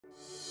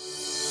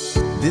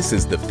This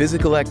is the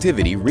Physical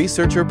Activity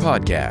Researcher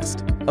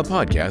Podcast, a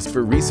podcast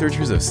for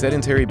researchers of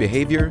sedentary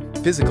behavior,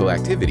 physical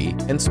activity,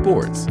 and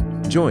sports.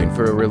 Join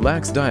for a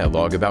relaxed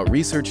dialogue about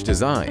research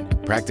design,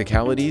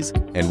 practicalities,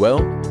 and,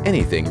 well,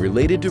 anything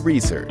related to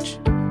research.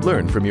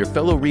 Learn from your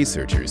fellow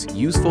researchers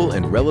useful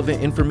and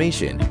relevant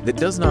information that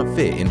does not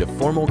fit into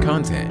formal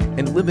content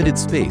and limited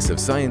space of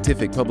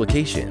scientific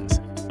publications.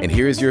 And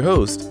here is your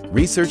host,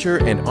 researcher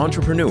and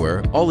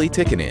entrepreneur, Ollie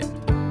Tikkanen.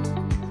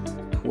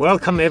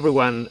 Welcome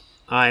everyone.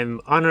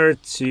 I'm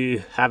honored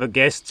to have a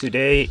guest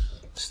today,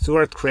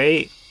 Stuart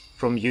Gray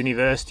from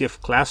University of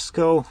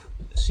Glasgow,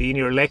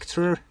 senior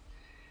lecturer,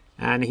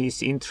 and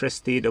he's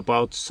interested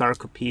about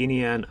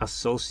sarcopenia and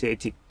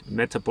associated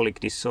metabolic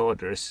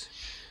disorders.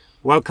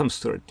 Welcome,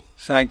 Stuart.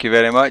 Thank you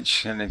very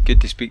much, and good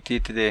to speak to you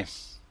today.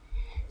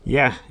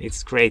 Yeah,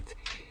 it's great.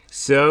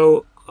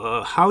 So,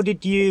 how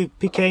did you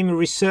become a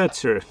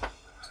researcher?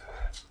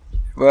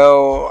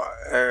 Well,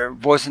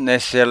 it wasn't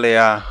necessarily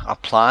a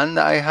plan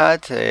that I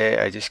had.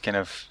 I just kind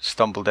of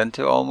stumbled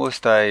into it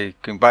almost.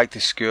 Going back to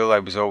school, I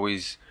was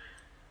always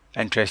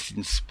interested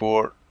in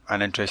sport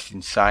and interested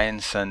in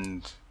science,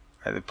 and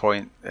at the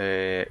point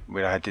where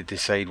I had to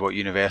decide what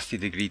university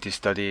degree to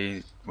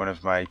study, one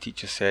of my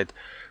teachers said,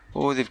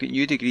 "Oh, they've got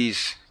new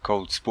degrees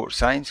called sports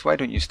science. Why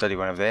don't you study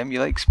one of them? You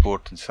like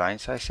sport and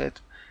science." I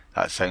said,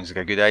 "That sounds like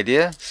a good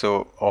idea."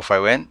 So off I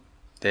went.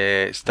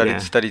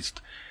 Studied.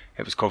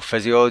 It was called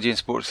physiology and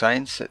sports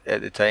science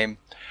at the time.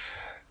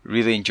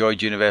 Really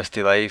enjoyed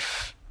university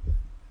life.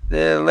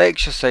 The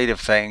lecture side of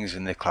things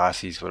and the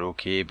classes were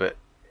okay, but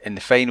in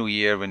the final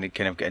year, when they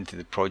kind of get into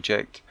the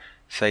project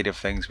side of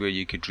things, where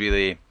you could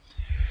really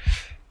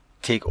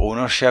take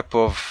ownership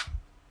of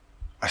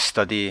a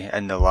study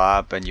in the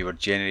lab, and you were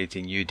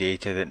generating new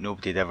data that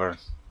nobody had ever,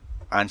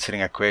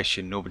 answering a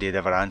question nobody had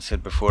ever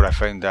answered before, I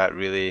found that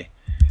really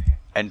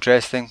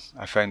interesting.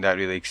 I found that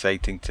really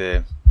exciting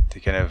to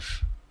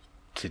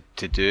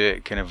do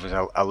it. Kind of was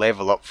a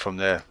level up from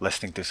the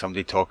listening to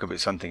somebody talk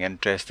about something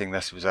interesting.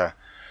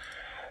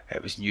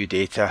 It was new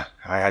data.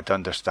 I had to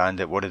understand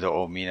it. What did it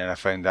all mean? And I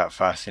found that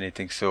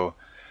fascinating. So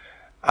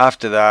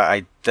after that,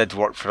 I did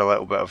work for a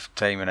little bit of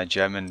time in a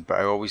gym, but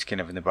I always kind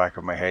of in the back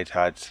of my head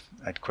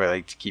I'd quite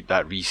like to keep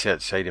that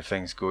research side of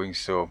things going.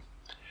 So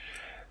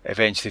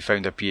eventually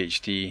found a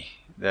PhD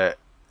that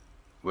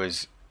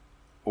was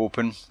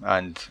open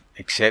and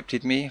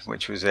accepted me,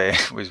 which was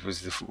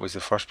the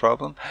first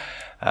problem,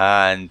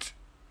 and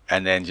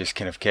then just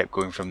kind of kept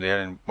going from there.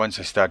 And once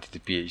I started the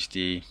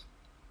PhD,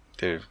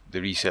 the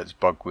research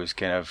bug was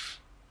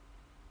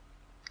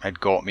had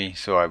got me,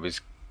 so I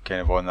was kind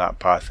of on that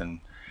path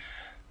and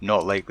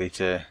not likely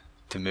to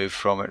move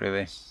from it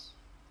really.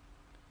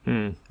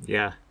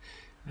 Yeah.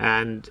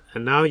 And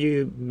now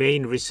your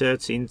main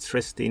research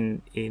interest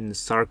in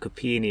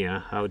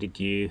sarcopenia. How did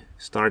you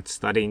start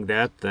studying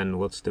that, and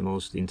what's the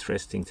most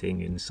interesting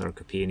thing in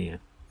sarcopenia?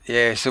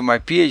 Yeah, so my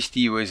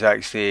PhD was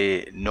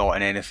actually not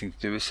in anything to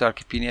do with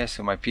sarcopenia.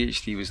 So my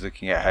PhD was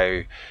looking at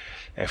how,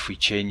 if we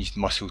changed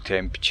muscle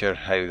temperature,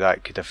 how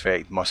that could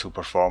affect muscle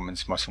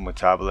performance, muscle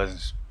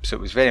metabolism. So it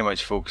was very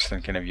much focused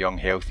on kind of young,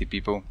 healthy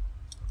people.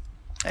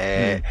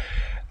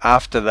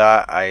 After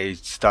that, I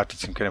started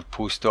some kind of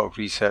postdoc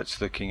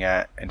research looking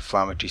at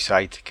inflammatory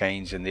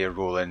cytokines and their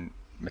role in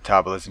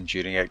metabolism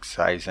during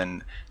exercise,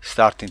 and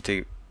starting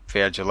to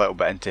verge a little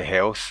bit into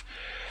health.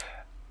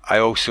 I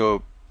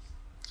also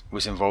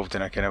was involved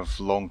in a kind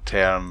of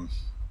long-term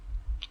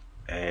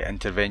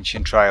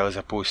intervention trial as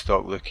a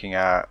postdoc, looking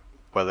at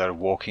whether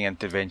walking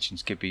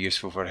interventions could be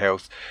useful for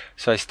health.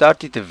 So I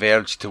started to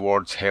verge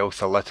towards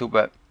health a little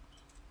bit.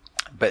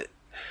 But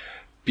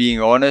being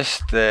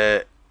honest,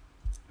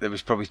 there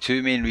was probably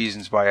two main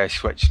reasons why I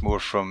switched more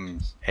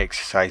from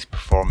exercise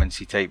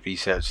performance-y type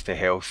research to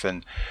health.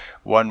 And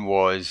one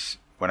was,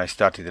 when I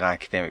started an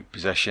academic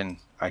position,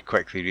 I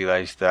quickly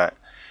realised that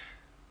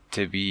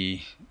to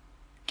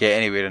get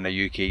anywhere in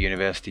a UK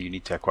university, you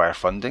need to acquire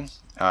funding,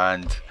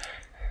 and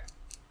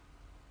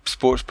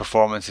sports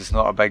performance is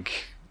not a big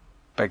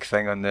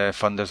thing on the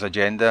funders'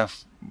 agenda,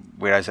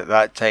 whereas at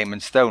that time,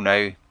 and still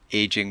now,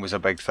 ageing was a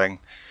big thing.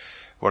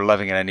 We're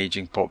living in an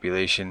ageing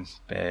population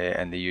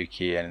in the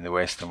UK and in the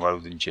Western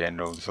world in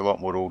general. There's a lot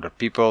more older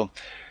people,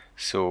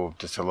 so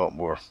there's a lot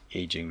more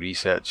ageing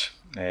research.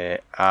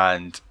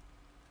 And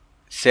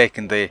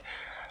secondly,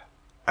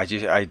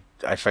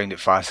 I found it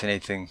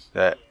fascinating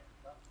that,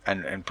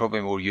 and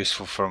probably more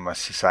useful from a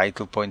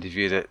societal point of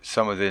view, that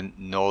some of the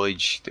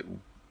knowledge that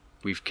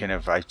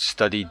I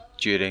studied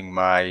during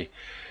my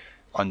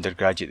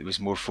undergraduate that was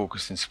more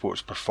focused on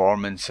sports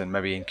performance and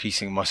maybe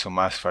increasing muscle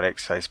mass for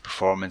exercise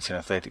performance and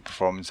athletic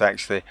performance.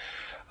 Actually,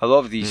 a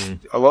lot of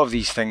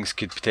these things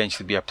could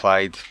potentially be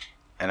applied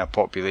in a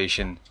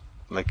population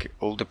like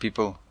older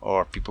people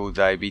or people with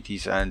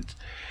diabetes, and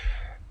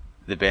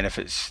the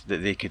benefits that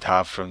they could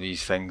have from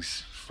these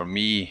things, for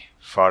me,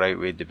 far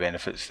outweighed the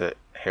benefits that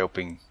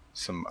helping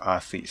some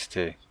athletes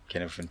to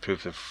kind of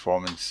improve their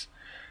performance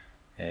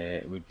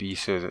would be.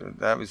 So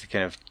that was the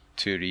kind of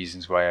two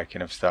reasons why I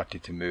kind of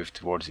started to move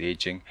towards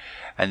aging.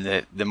 And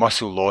the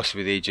muscle loss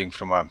with aging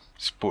from a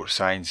sports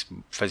science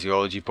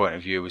physiology point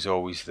of view was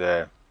always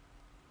was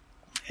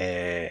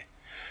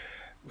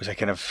a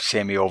kind of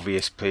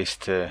semi-obvious place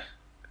to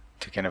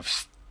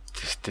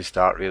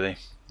start, really.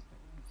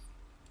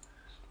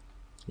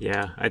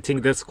 Yeah, I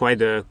think that's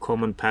quite a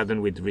common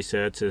pattern with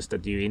researchers,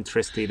 that you're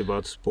interested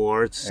about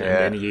sports and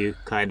then you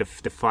kind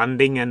of the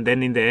funding, and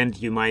then in the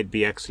end you might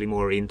be actually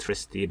more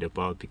interested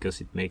about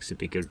because it makes a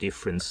bigger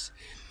difference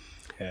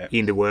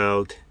in the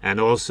world, and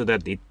also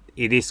that it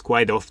is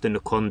quite often a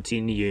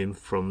continuum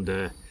from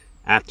the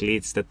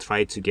athletes that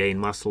try to gain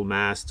muscle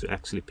mass to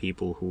actually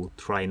people who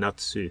try not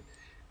to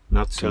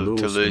lose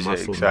the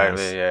muscle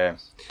exactly mass. Yeah,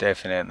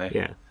 definitely.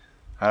 Yeah.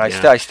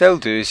 And I still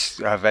do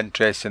have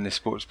interest in the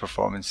sports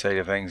performance side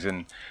of things,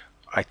 and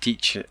I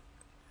teach in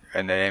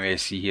the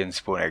MSc here in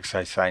Sport and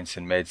Exercise Science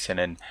and Medicine,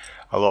 and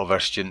a lot of our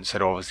students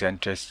are obviously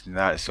interested in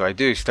that. So I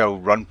do still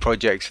run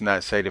projects in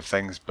that side of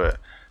things, but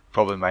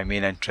probably my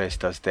main interest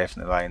does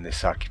definitely lie in the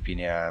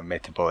sarcopenia,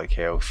 metabolic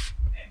health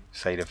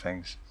side of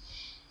things.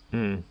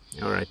 All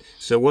right.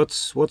 So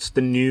what's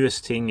the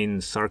newest thing in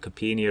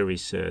sarcopenia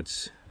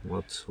research?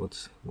 What's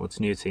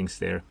new things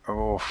there?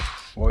 Oh,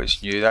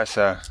 what's new? That's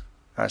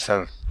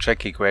a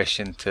tricky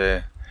question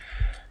to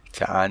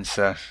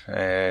answer.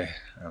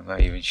 I'm not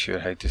even sure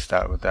how to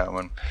start with that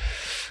one.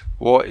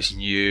 What is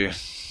new?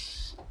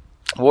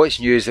 What's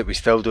new is that we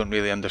still don't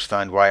really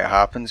understand why it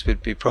happens.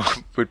 Would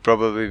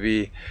probably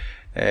be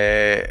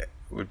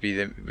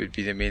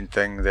the main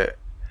thing. That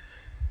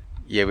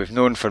we've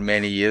known for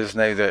many years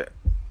now that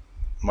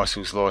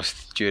muscle's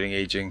lost during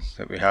aging,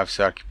 that we have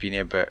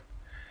sarcopenia, but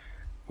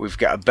we've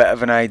got a bit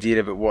of an idea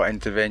about what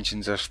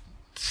interventions are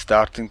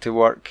starting to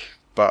work,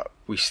 but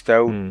we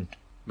still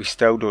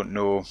don't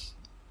know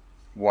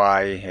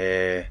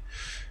why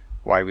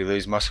we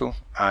lose muscle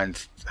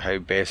and how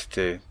best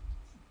to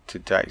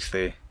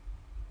actually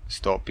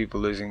stop people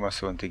losing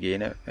muscle and to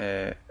gain it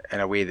in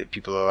a way that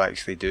people will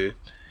actually do.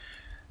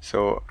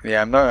 So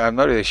yeah, I'm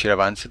not really sure I've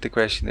answered the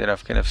question there.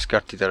 I've kind of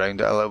skirted around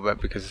it a little bit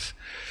because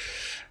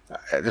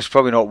there's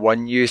probably not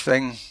one new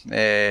thing,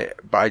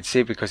 but I'd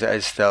say because it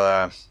is still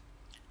a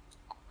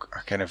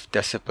kind of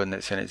discipline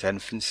that's in its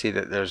infancy,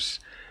 that there's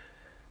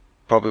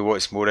probably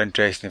what's more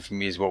interesting for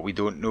me is what we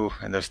don't know,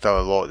 and there's still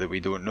a lot that we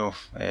don't know,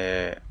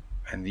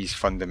 and these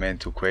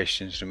fundamental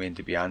questions remain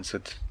to be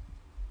answered.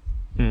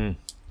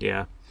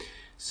 Yeah.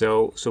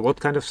 So what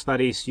kind of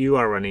studies you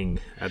are running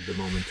at the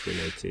moment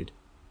related?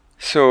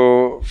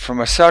 So from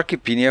a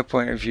sarcopenia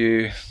point of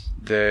view,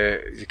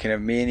 the kind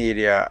of main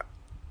area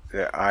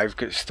that I've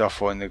got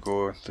stuff on the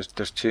go,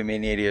 there's two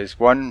main areas.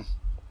 One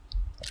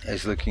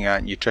is looking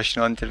at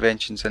nutritional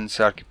interventions in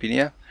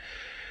sarcopenia,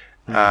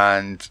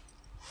 and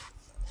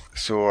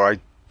so I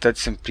did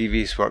some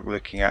previous work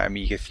looking at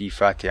omega-3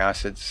 fatty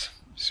acids,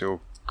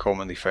 so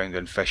commonly found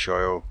in fish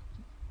oil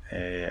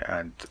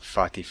and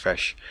fatty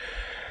fish.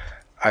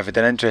 I've had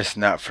an interest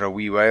in that for a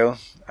wee while,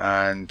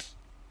 and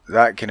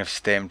that kind of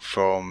stemmed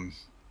from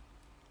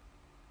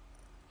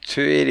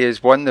two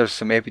areas. One, there's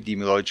some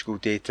epidemiological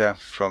data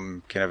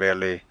from kind of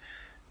early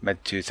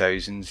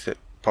mid-2000s that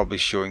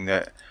published showing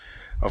that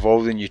of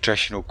all the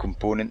nutritional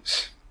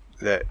components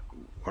that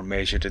were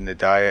measured in the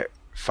diet,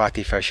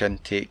 fatty fish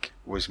intake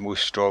was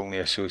most strongly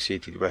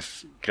associated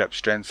with grip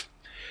strength.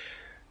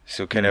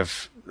 So kind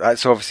of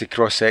that's obviously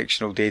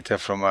cross-sectional data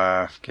from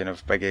a kind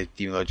of big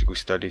epidemiological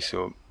study,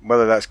 so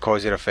whether that's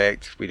cause or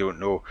effect we don't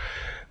know,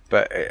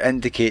 but it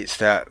indicates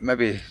that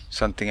maybe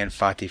something in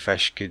fatty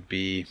fish could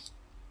be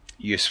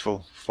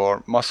useful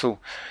for muscle.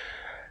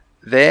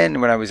 Then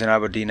when I was in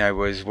Aberdeen, I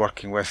was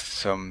working with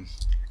some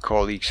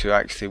colleagues who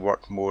actually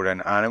work more in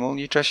animal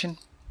nutrition,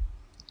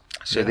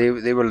 so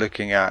they were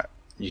looking at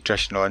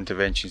nutritional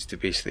interventions to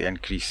basically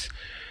increase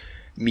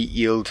meat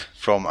yield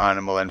from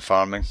animal and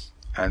farming,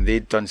 and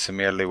they'd done some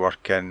early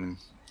work in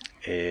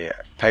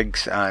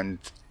pigs and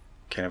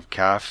kind of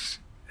calves,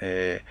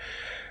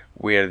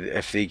 where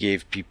if they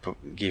gave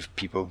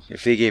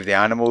the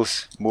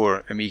animals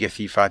more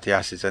omega-3 fatty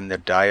acids in their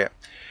diet,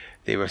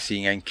 they were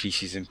seeing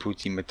increases in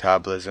protein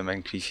metabolism,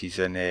 increases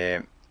in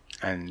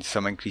and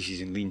some increases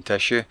in lean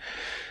tissue.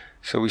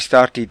 So we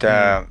started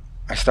I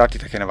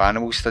started a kind of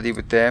animal study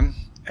with them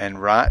in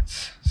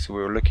rats. So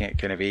we were looking at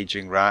kind of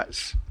aging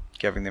rats,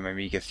 giving them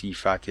omega-3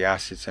 fatty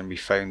acids, and we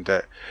found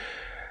that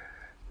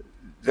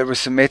there was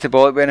some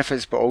metabolic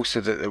benefits, but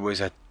also that there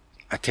was a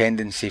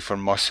tendency for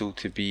muscle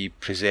to be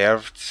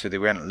preserved, so they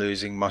weren't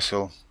losing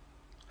muscle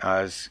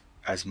as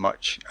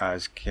much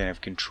as kind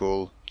of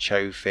control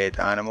chow-fed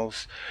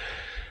animals.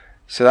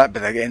 So that,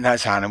 but again,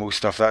 that's animal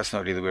stuff. That's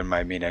not really where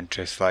my main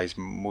interest lies.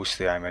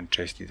 Mostly, I'm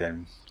interested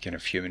in kind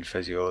of human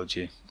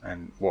physiology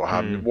and what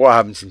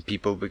happens in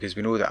people, because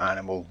we know that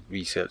animal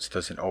research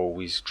doesn't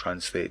always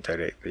translate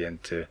directly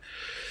into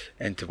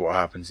what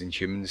happens in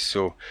humans.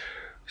 So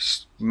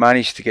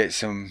managed to get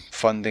some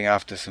funding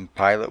after some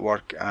pilot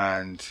work,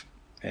 and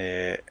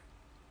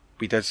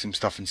we did some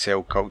stuff in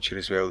cell culture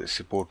as well that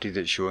supported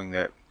it, showing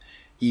that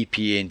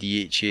EPA and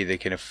DHA, the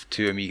kind of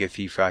two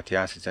omega-3 fatty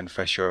acids in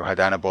fish oil, had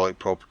anabolic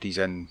properties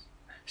in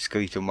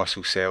skeletal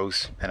muscle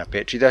cells in a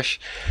petri dish.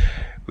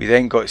 We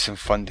then got some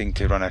funding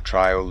to run a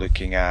trial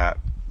looking at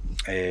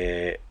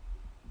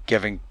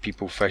giving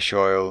people fish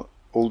oil,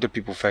 older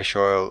people fish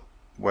oil,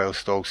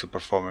 whilst also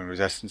performing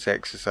resistance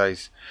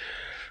exercise,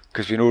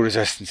 because we know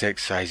resistance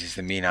exercise is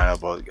the main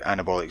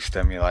anabolic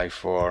stimuli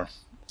for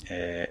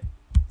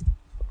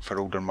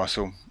older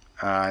muscle.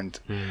 And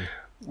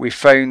we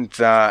found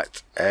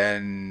that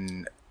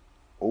in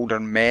older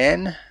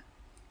men,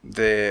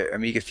 the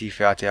omega-3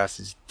 fatty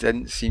acids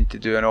didn't seem to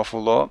do an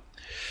awful lot,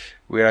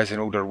 whereas in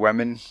older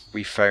women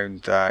we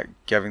found that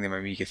giving them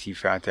omega-3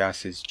 fatty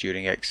acids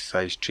during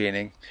exercise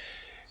training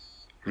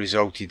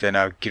resulted in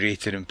a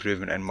greater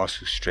improvement in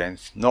muscle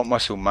strength, not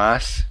muscle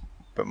mass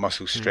but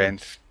muscle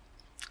strength,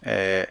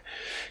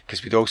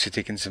 because we'd also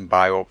taken some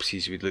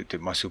biopsies, we'd looked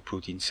at muscle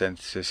protein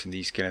synthesis and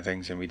these kind of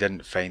things, and we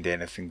didn't find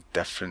anything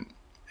different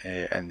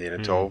in there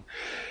at all.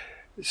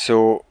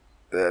 So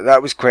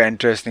that was quite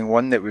interesting.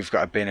 One, that we've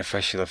got a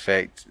beneficial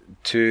effect.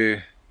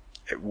 Two,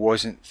 it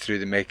wasn't through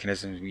the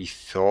mechanisms we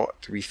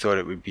thought. We thought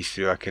it would be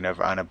through a kind of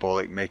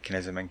anabolic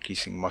mechanism,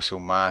 increasing muscle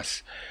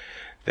mass,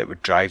 that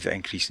would drive the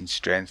increase in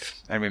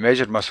strength. And we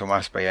measured muscle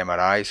mass by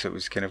MRI, so it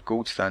was kind of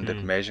gold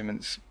standard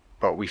measurements,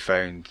 but we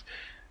found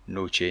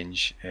no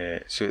change.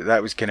 So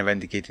that was kind of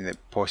indicating that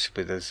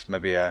possibly there's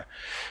maybe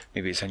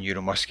it's a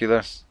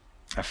neuromuscular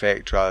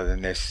effect rather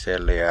than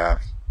necessarily a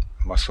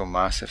muscle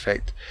mass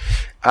effect.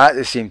 At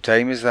the same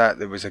time as that,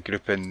 there was a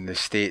group in the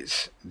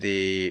States,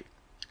 they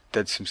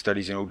did some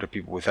studies in older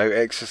people without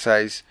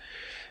exercise,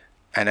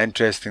 and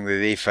interestingly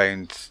they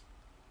found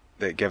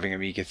that giving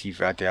omega-3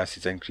 fatty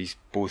acids increased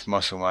both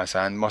muscle mass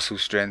and muscle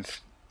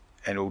strength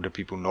in older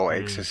people not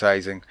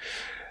exercising.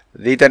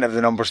 They didn't have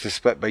the numbers to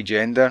split by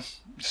gender,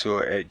 so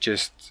it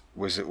just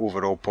was the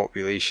overall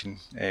population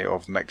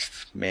of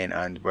mixed men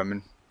and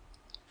women.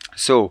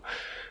 So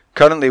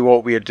currently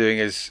what we are doing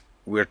is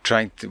we're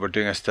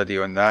doing a study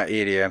on that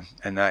area,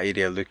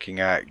 looking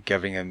at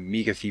giving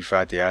omega-3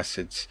 fatty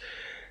acids.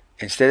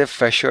 Instead of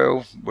fish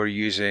oil, we're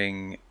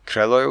using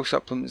krill oil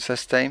supplements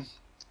this time,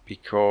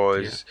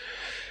 because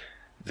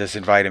there's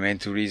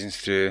environmental reasons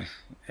for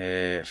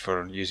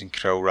using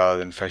krill rather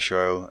than fish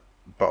oil,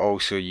 but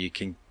also you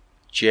can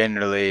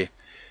generally,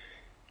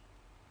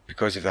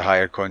 because of the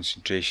higher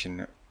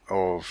concentration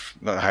of,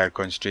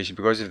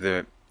 because of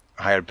the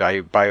higher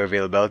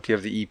bioavailability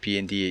of the EPA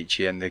and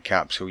DHA in the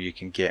capsule, you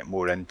can get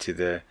more into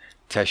the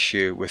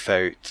tissue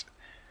without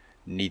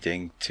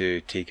needing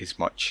to take as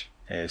much.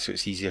 So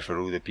it's easier for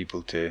older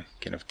people to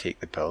kind of take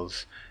the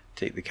pills,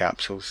 take the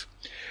capsules.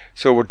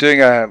 So what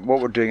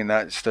we're doing in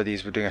that study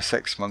is we're doing a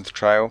 6-month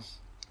trial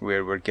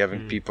where we're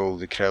giving people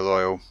the krill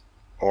oil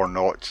or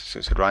not. So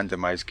it's a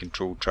randomized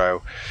controlled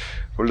trial.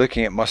 We're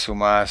looking at muscle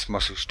mass,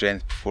 muscle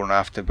strength before and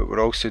after, but we're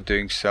also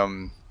doing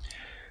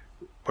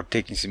we're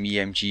taking some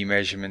EMG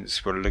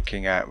measurements. We're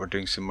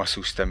doing some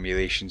muscle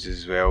stimulations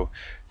as well,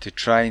 to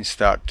try and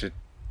start to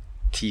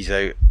tease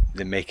out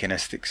the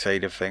mechanistic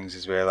side of things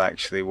as well.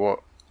 Actually,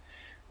 what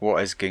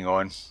is going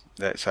on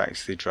that's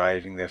actually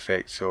driving the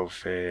effects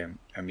of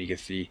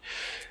omega-3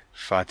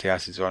 fatty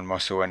acids on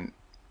muscle. And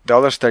the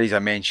other studies I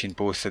mentioned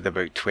both had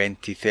about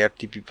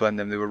 20-30 people in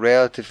them. They were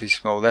relatively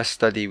small. This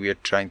study we are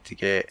trying to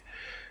get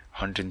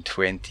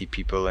 120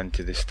 people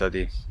into the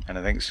study, and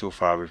I think so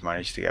far we've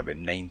managed to get about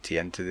 90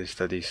 into the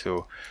study,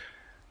 so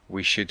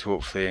we should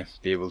hopefully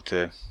be able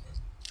to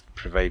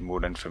provide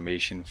more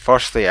information.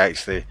 Firstly,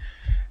 actually,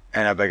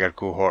 in a bigger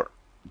cohort,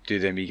 do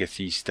the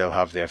omega-3s still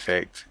have the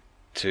effect?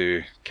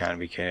 Can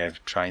we kind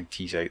of try and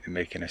tease out the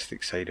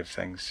mechanistic side of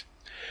things?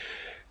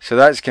 So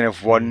that's kind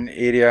of one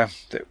area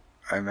that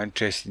I'm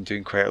interested in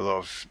doing quite a lot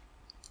of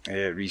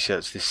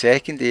research. The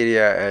second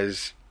area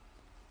is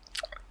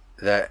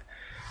that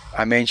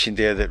I mentioned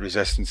there that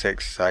resistance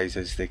exercise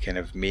is the kind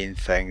of main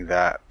thing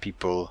that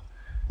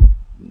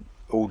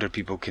older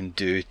people can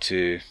do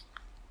to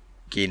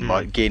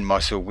gain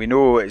muscle. We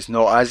know it's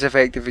not as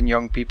effective in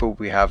young people.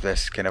 We have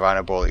this kind of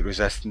anabolic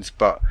resistance,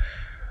 but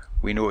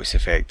we know it's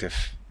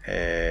effective.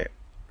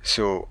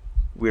 So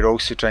we're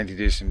also trying to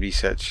do some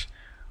research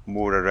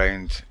more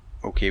around,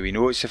 okay, we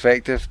know it's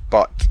effective,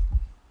 but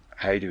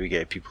how do we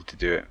get people to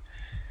do it?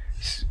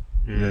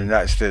 And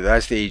that's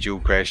the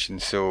age-old question.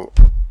 So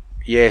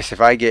yes, if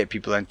I get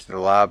people into the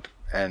lab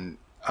and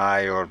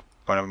I or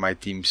one of my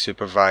team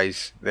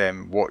supervise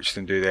them, watch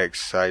them do the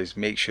exercise,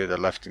 make sure they're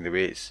lifting the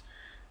weights,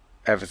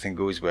 everything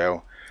goes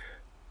well.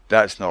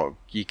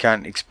 You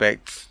can't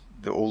expect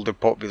the older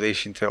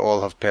population to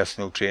all have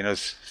personal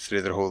trainers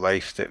through their whole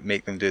life that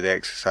make them do the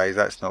exercise.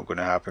 That's not going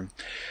to happen.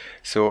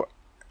 So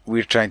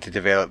we're trying to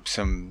develop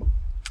some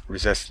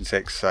resistance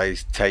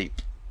exercise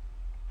type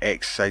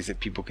exercise that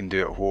people can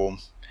do at home,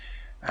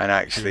 and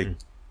actually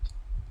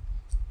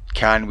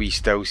can we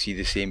still see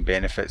the same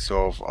benefits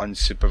of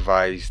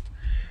unsupervised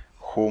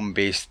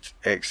home-based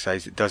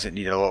exercise that doesn't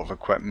need a lot of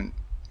equipment?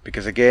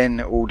 Because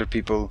again, older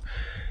people,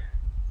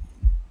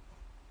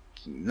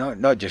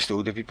 not just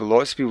older people,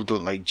 lots of people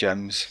don't like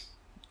gyms.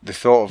 the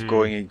thought of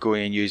going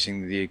and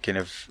using the kind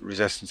of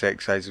resistance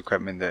exercise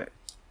equipment that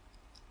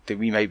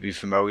we might be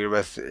familiar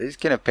with is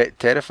kind of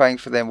terrifying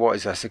for them. What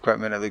is this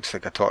equipment? It looks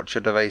like a torture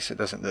device. It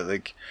doesn't look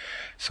like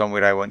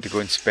somewhere I want to go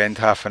and spend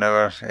half an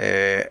hour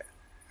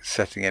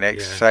sitting and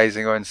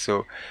exercising on.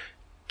 So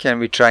can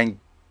we try and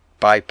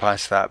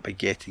bypass that by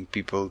getting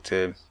people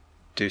to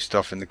do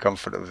stuff in the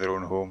comfort of their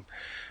own home?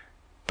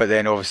 But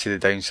then obviously the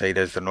downside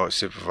is they're not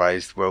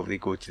supervised. Will they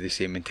go to the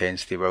same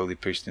intensity? Will they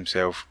push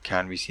themselves?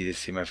 Can we see the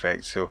same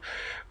effect? So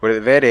we're at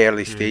the very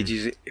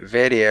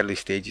early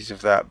stages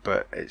of that,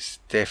 but it's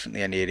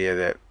definitely an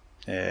area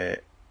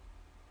that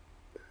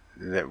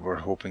we're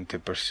hoping to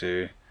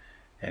pursue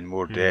in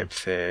more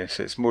depth.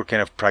 So it's more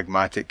kind of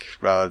pragmatic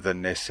rather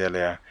than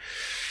necessarily a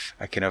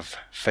kind of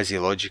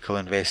physiological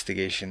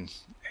investigation,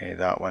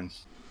 that one.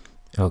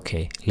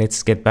 Okay,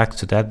 let's get back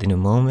to that in a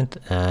moment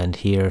and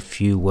hear a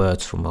few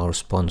words from our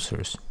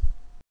sponsors.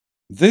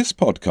 This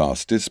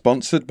podcast is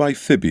sponsored by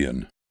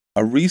Fibion,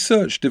 a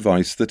research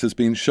device that has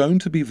been shown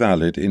to be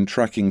valid in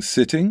tracking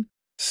sitting,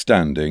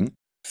 standing,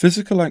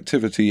 physical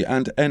activity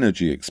and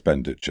energy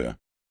expenditure.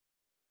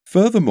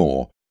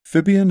 Furthermore,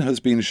 Fibion has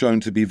been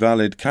shown to be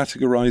valid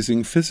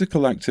categorizing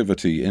physical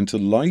activity into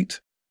light,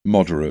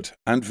 moderate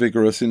and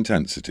vigorous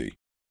intensity.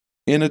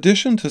 In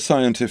addition to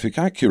scientific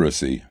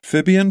accuracy,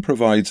 Fibion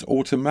provides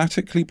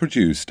automatically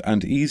produced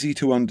and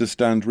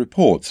easy-to-understand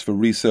reports for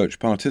research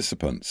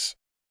participants.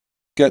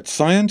 Get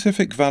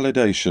scientific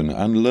validation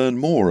and learn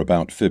more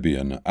about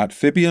Fibion at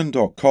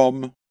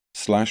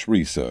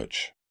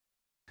fibion.com/research.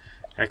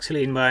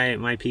 Actually, in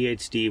my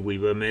PhD, we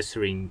were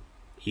measuring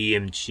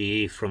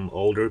EMG from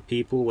older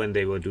people when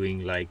they were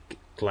doing like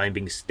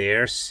climbing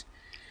stairs.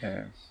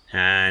 Yeah.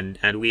 And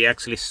we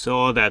actually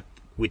saw that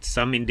with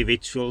some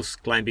individuals,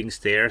 climbing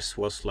stairs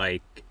was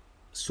like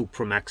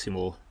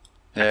supramaximal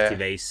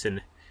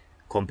activation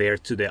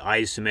compared to the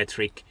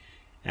isometric.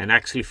 And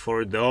actually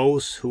for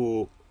those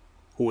who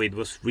it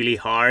was really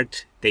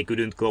hard, they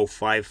couldn't go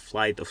 5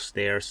 flights of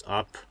stairs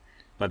up,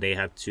 but they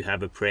had to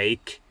have a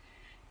break.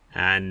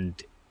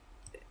 And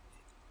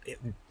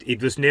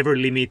it was never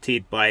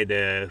limited by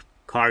the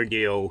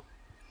cardio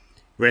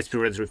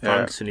respiratory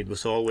function. It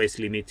was always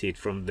limited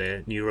from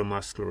the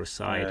neuromuscular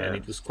side, and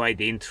it was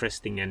quite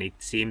interesting. And it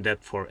seemed that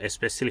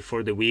especially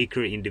for the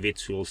weaker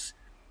individuals,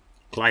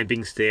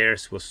 climbing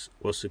stairs was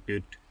a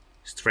good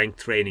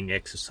strength training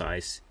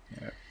exercise.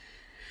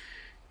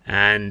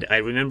 And I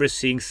remember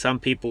seeing some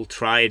people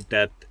tried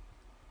that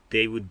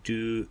they would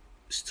do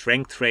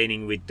strength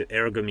training with the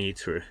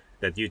ergometer,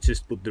 that you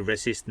just put the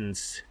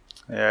resistance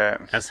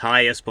as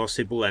high as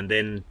possible and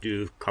then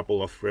do a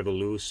couple of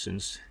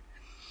revolutions.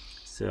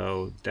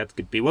 So that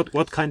could be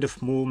what kind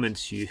of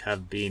movements you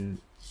have been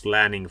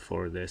planning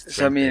for this?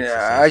 So I mean,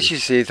 as you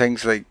say,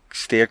 things like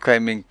stair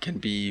climbing can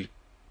be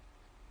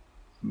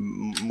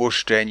more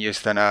strenuous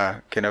than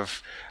a kind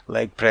of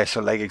leg press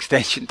or leg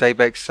extension type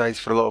exercise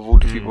for a lot of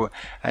older people,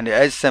 and it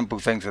is simple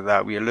things like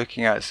that we are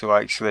looking at. So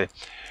actually,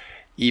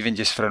 even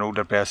just for an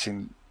older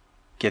person,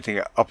 getting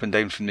up and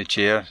down from the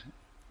chair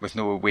with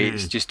no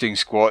weights, just doing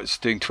squats,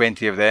 doing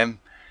 20 of them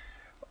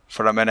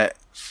for a minute,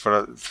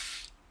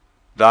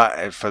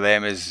 that for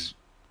them is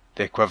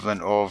the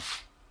equivalent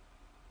of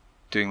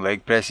doing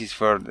leg presses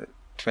for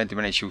 20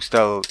 minutes. You'll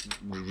still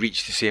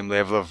reach the same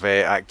level of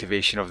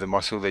activation of the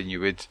muscle than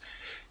you would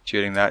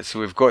during that. So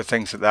we've got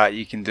things like that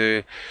you can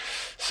do.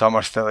 Some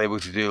are still able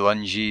to do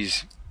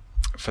lunges.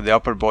 For the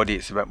upper body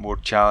it's a bit more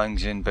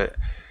challenging, but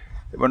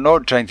we're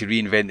not trying to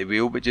reinvent the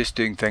wheel, but just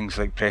doing things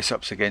like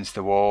press-ups against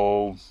the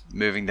wall,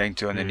 moving down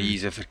to on the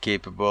knees if they're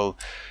capable,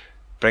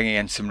 bringing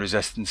in some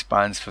resistance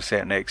bands for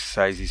certain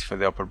exercises for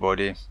the upper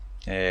body.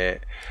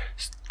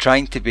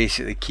 Trying to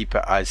basically keep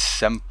it as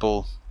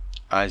simple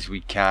as we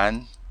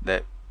can,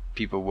 that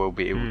people will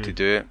be able to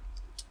do it,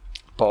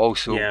 but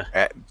also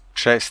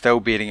still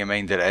bearing in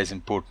mind that it is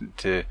important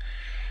to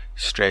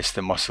stress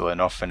the muscle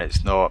enough. And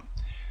it's not,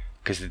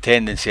 because the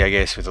tendency I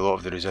guess with a lot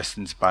of the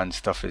resistance band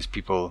stuff is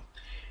people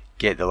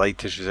get the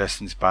lightest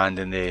resistance band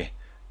and they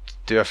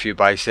do a few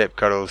bicep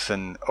curls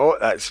and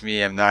that's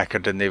me, I'm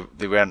knackered, and they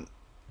weren't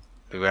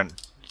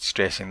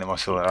stressing the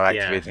muscle or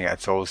activating it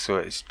at all. So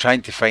it's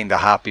trying to find a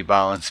happy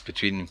balance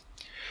between,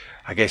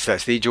 I guess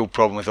that's the age-old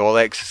problem with all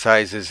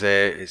exercises,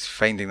 it's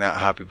finding that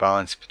happy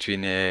balance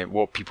between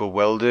what people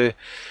will do,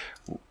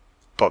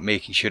 but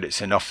making sure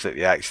it's enough that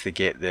they actually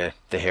get the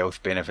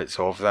health benefits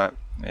of that.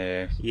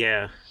 And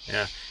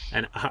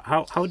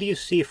how do you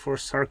see for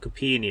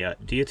sarcopenia?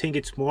 Do you think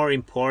it's more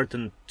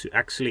important to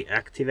actually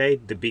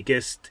activate the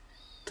biggest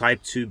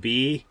type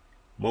 2B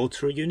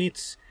motor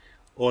units?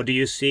 Or do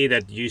you see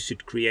that you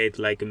should create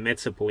like a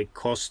metabolic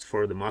cost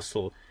for the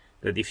muscle?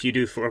 That if you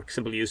do, for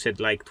example, you said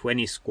like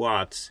 20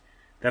 squats,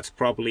 that's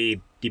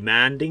probably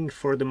demanding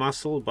for the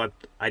muscle, but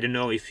I don't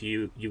know if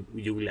you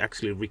will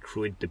actually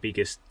recruit the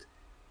biggest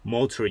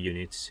motor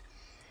units.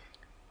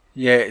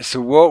 Yeah,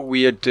 so what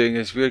we are doing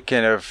is we're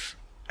kind of,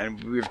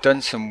 and we've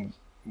done some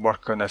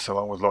work on this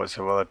along with lots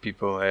of other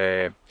people,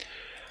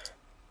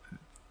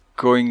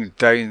 going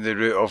down the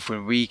route of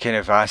when we kind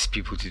of ask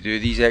people to do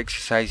these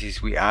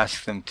exercises, we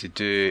ask them to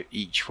do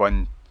each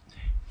one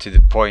to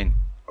the point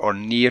or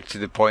near to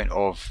the point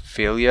of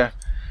failure.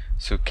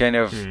 So kind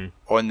of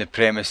on the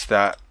premise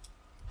that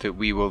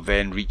we will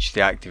then reach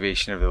the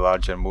activation of the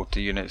larger motor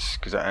units,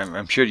 because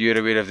I'm sure you're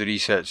aware of the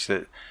research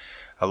that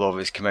a lot of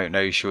it's come out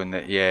now showing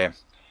that, yeah,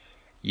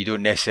 you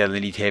don't necessarily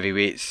need heavy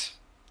weights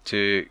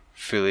to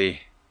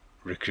fully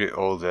recruit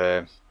all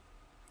the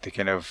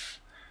kind of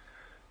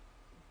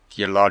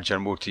your larger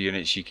motor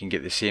units. You can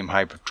get the same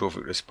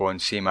hypertrophic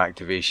response, same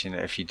activation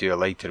if you do a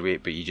lighter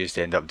weight, but you just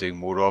end up doing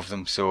more of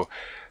them. So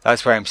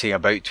that's why I'm saying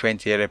about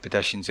 20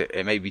 repetitions.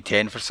 It might be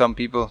 10 for some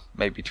people,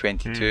 might be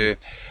 22.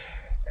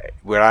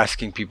 We're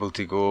asking people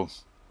to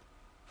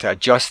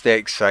adjust the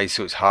exercise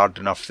so it's hard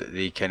enough that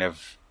they kind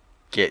of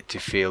get to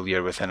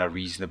failure within a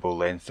reasonable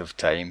length of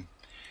time,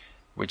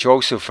 which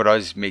also for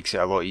us makes it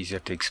a lot easier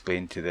to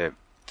explain to the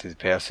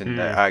person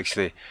that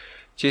actually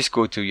just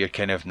go till you're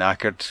kind of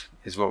knackered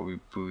is what we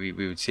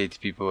would say to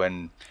people.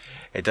 And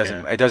it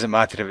doesn't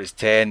matter if it's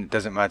 10, it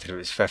doesn't matter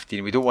if it's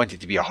 15. We don't want it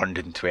to be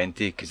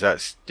 120 because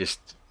that's just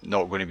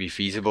not going to be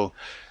feasible.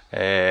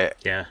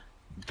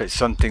 But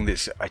something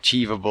that's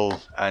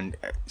achievable and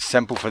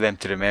simple for them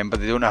to remember.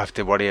 They don't have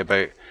to worry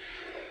about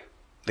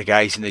the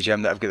guys in the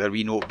gym that have got their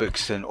wee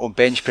notebooks, and on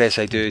bench press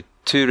I do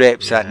 2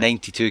 reps at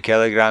 92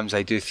 kilograms,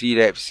 I do 3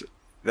 reps.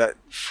 That,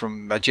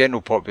 from a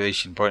general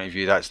population point of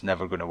view, that's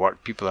never going to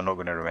work. People are not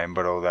going to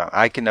remember all that.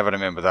 I can never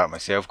remember that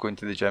myself going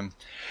to the gym.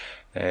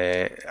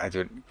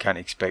 Can't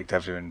expect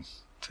everyone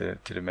to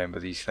remember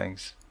these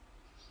things.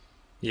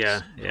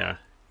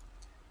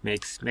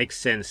 Makes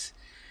sense.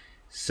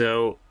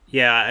 So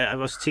I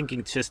was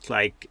thinking just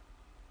like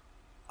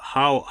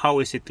how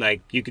is it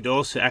like you could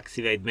also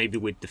activate maybe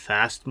with the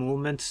fast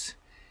movements,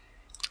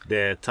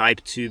 the type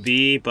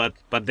 2B,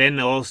 but then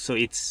also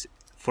it's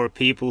for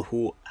people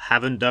who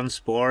haven't done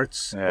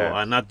sports or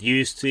are not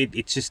used to it.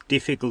 It's just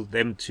difficult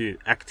them to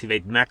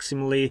activate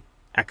maximally,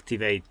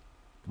 activate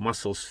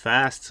muscles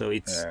fast. So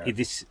it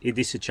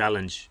is a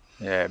challenge.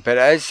 Yeah, but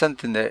it is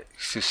something that,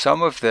 so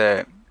some of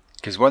the,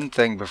 because one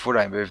thing before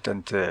I moved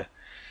into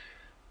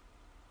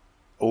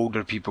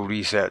older people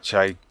research,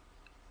 I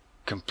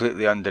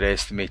completely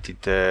underestimated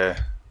the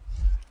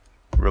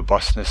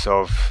robustness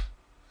of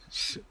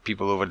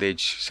people over the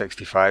age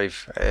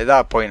 65. At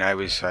that point I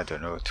was,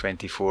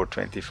 24,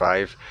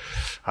 25.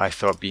 I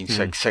thought being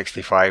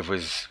 65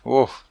 was,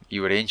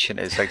 you were ancient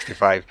at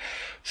 65.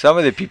 Some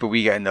of the people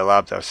we get in the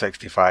lab that are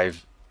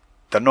 65,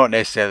 they're not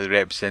necessarily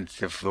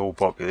representative of the whole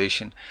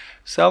population.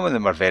 Some of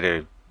them are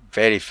very,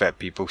 very fit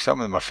people. Some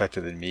of them are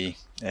fitter than me.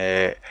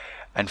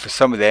 And for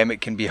some of them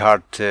it can be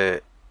hard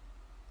to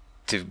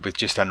with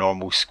just a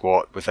normal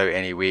squat without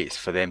any weights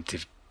for them to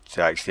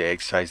actually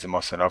exercise the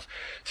muscle enough.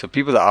 So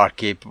people that are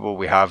capable,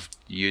 we have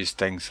used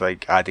things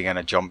like adding in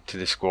a jump to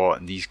the squat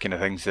and these kind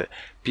of things, that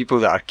people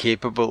that are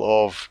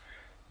capable of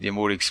the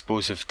more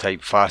explosive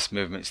type fast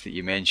movements that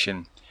you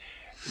mentioned,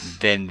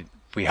 then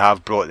we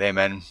have brought them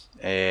in,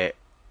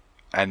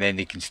 and then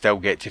they can still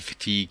get to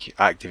fatigue,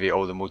 activate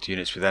all the motor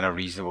units within a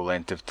reasonable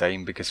length of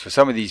time. Because for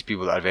some of these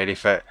people that are very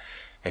fit,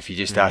 if you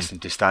just ask them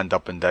to stand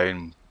up and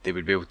down, they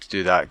would be able to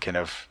do that kind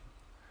of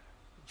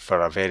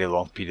for a very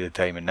long period of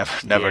time and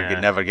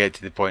never get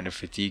to the point of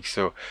fatigue.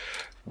 So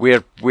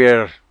where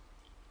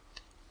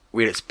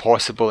it's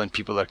possible and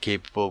people are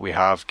capable, we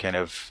have kind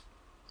of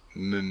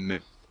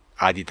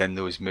added in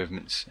those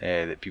movements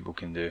that people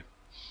can do.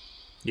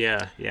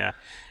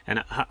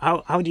 And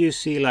how do you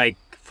see, like,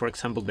 for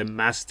example, the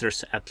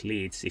masters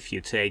athletes? If you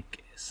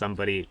take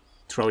somebody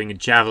throwing a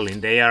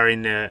javelin, they are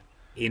in a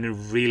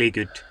really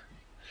good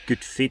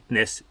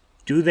fitness.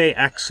 Do they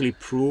actually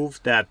prove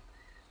that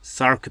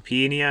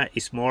sarcopenia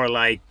is more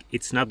like,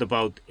 it's not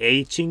about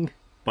aging,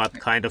 but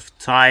kind of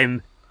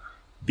time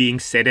being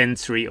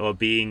sedentary or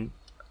being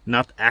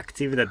not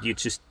active, that you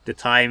just, the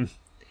time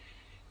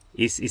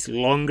is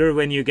longer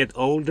when you get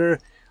older?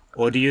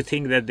 Or do you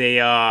think that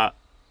they are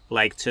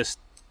like just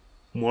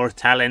more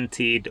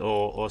talented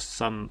or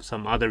some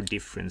other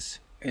difference?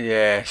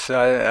 Yeah,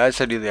 so that's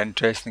a really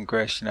interesting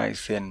question,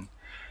 actually. And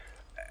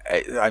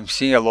I'm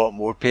seeing a lot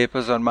more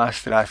papers on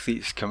master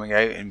athletes coming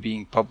out and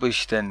being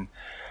published, and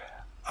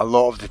a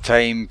lot of the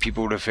time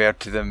people refer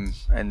to them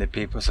in the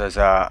papers as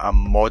a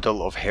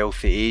model of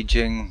healthy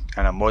aging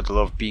and a model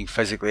of being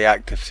physically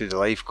active through the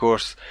life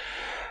course.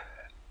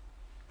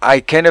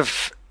 I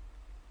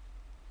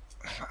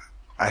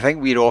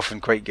think we're often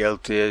quite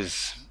guilty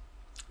as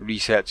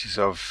researchers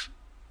of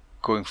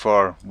going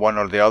for one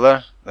or the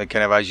other. Like,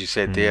 kind of as you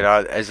said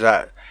there, does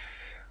that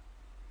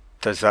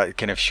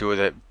kind of show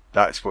that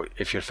that's what,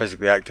 if you're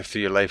physically active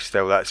through your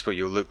lifestyle, that's what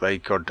you'll look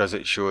like? Or does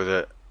it show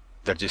that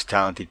they're just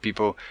talented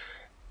people?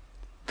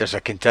 There's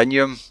a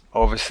continuum,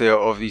 obviously,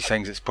 of these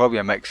things. It's probably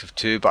a mix of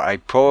two, but I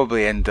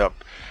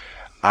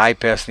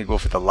personally go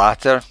for the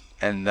latter,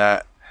 in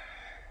that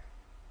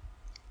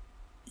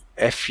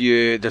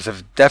there's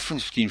a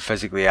difference between being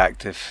physically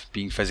active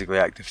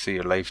through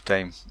your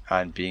lifetime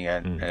and being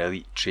an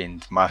elite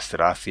trained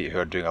master athlete who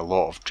are doing a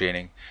lot of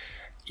training.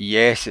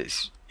 Yes,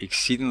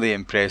 exceedingly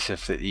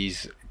impressive that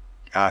these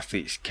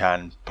athletes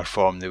can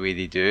perform the way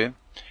they do.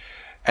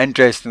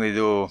 Interestingly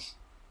though,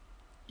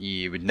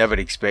 you would never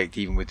expect,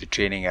 even with the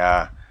training,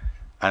 an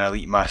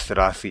elite master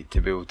athlete to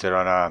be able to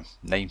run a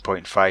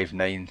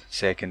 9.59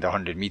 second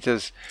 100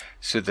 meters.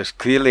 So there's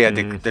clearly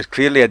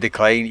a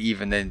decline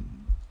even in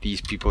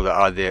these people that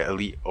are the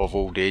elite of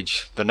old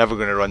age. They're never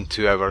going to run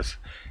 2 hours.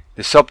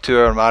 The sub 2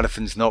 hour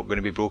marathon's not going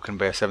to be broken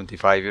by a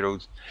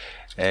 75-year-old.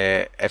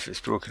 If it's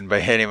broken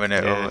by anyone,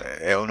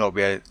 it'll not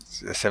be a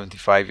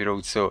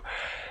 75-year-old. So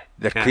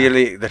there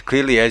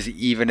clearly is,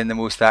 even in the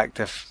most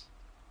active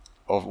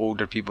of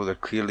older people, there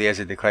clearly is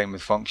a decline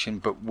with function.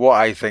 But what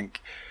I think,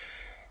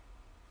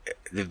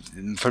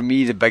 for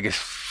me, the biggest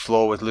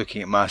flaw with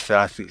looking at master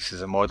athletes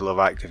as a model of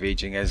active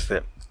aging is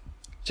that,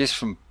 just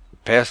from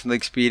personal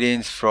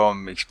experience,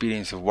 from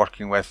experience of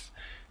working with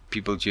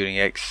people during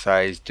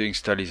exercise, doing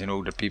studies in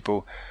older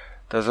people,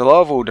 there's a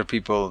lot of older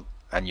people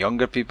and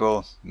younger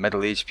people,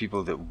 middle-aged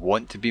people, that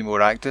want to be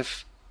more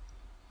active,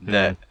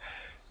 that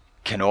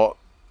cannot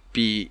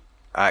be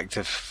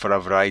active for a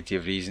variety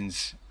of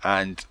reasons.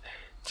 And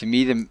to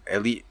me, the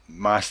elite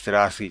master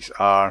athletes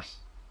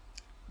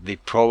they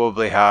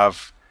probably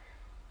have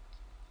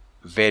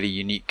very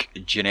unique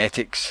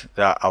genetics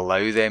that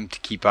allow them to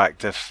keep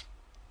active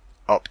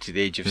up to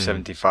the age of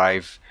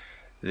 75.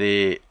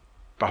 They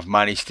have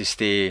managed to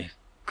stay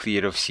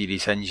clear of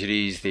serious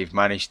injuries. They've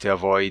managed to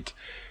avoid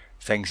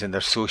things in their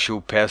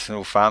social,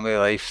 personal, family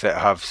life that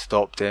have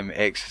stopped them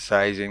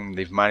exercising.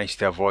 They've managed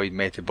to avoid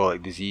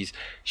metabolic disease.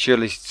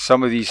 Surely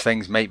some of these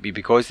things might be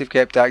because they've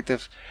kept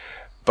active,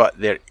 but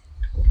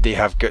they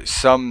have got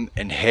some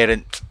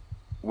inherent,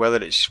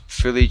 whether it's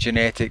fully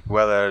genetic,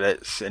 whether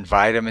it's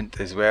environment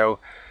as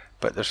well,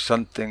 but there's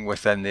something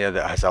within there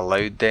that has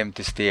allowed them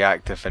to stay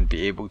active and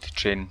be able to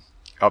train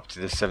up to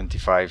the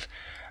 75.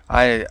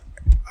 I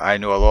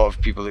know a lot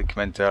of people that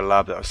come into our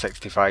lab that are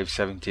 65,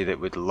 70 that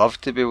would love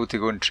to be able to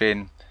go and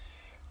train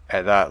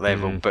at that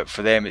level, but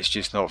for them it's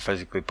just not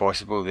physically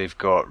possible. They've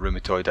got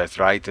rheumatoid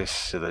arthritis,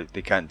 so that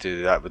they can't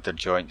do that with their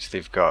joints.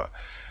 They've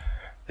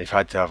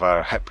had to have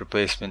a hip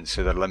replacement,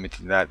 so they're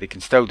limited in that. They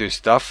can still do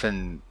stuff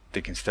and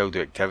they can still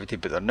do activity,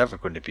 but they're never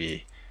going to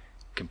be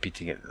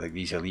competing at like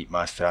these elite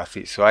master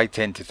athletes. So I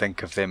tend to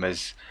think of them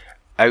as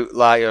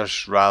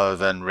outliers rather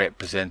than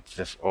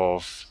representative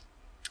of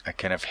a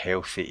kind of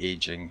healthy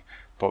aging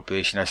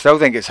population. I still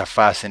think it's a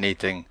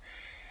fascinating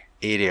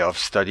area of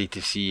study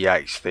to see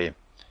actually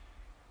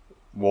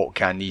what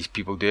can these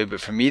people do,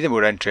 but for me the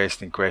more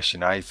interesting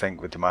question, I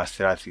think, with the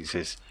master athletes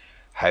is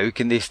how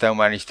can they still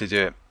manage to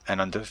do it,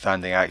 and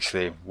understanding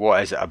actually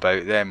what is it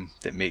about them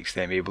that makes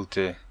them able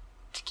to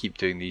keep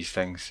doing these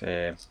things.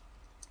 I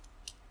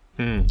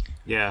can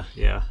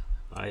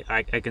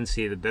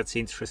see that. That's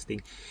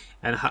interesting.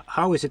 And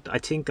how is it? I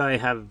think I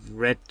have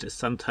read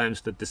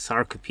sometimes that the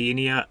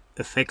sarcopenia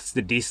affects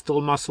the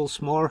distal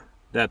muscles more.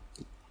 That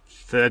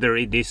further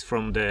it is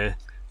from the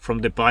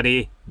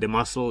body, the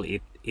muscle,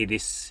 it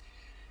is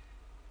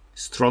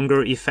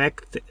stronger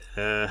effect.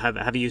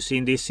 Have you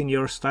seen this in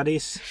your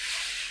studies?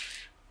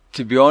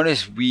 To be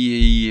honest,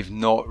 we've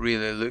not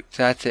really looked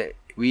at it.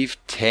 We've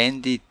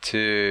tended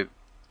to,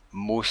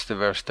 most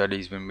of our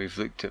studies, when we've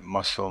looked at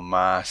muscle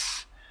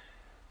mass,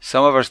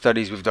 some of our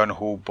studies we've done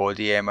whole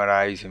body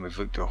MRIs and we've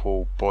looked at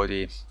whole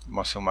body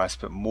muscle mass,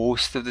 but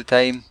most of the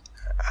time,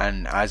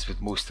 and as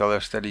with most other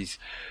studies,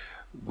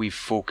 we've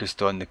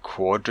focused on the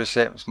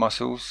quadriceps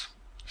muscles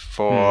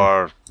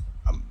for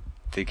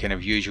the kind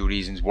of usual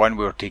reasons. One,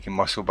 we were taking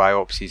muscle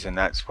biopsies, and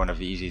that's one of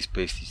the easiest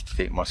places to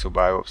take muscle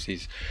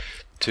biopsies.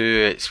 Two,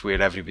 it's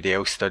where everybody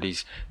else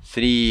studies.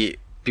 Three,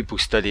 people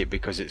study it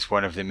because it's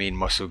one of the main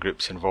muscle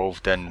groups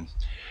involved in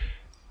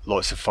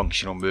lots of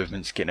functional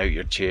movements, getting out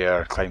your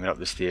chair, climbing up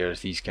the stairs,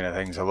 these kind of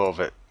things. A lot of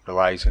it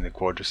relies on the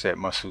quadricep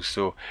muscles,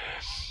 so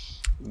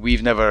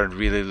we've never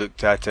really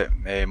looked at it.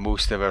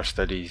 Most of our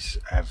studies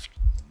have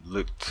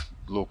looked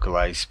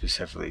localized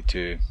specifically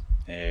to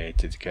the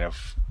kind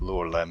of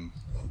lower limb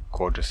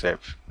quadricep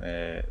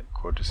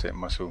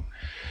muscle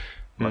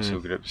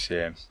groups,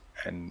 and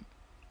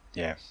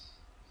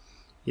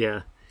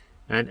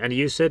and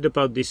you said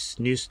about this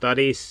new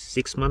study,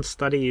 6-month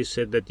study, you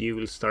said that you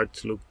will start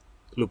to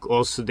look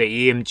also the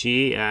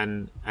EMG,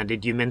 and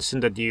did you mention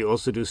that you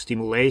also do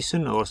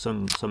stimulation or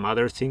some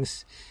other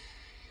things?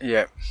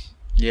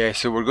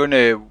 So we're going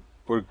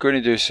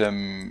to do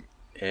some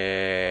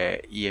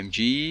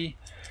EMG,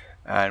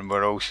 and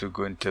we're also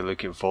going to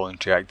look at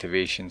voluntary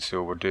activation.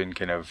 So we're doing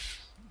kind of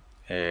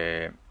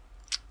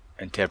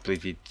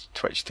interpolated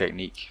twitch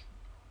technique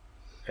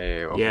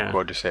of the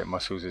quadricep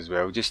muscles as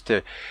well, just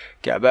to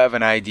get a bit of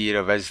an idea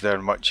of, is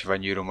there much of a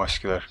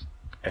neuromuscular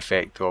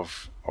effect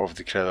of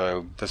the krill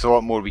oil. There's a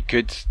lot more we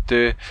could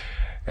do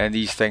in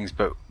these things,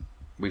 but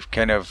we've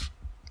kind of,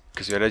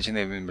 because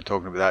originally when we were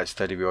talking about that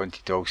study, we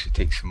wanted to also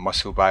take some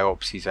muscle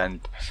biopsies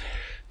and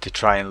to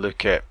try and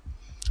look at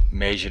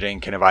measuring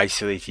kind of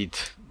isolated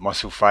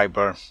muscle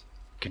fibre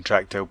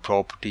contractile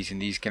properties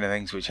and these kind of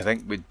things, which I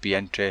think would be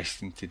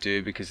interesting to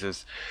do, because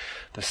there's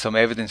some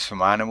evidence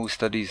from animal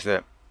studies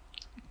that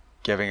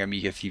giving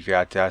omega-3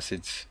 fatty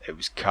acids, it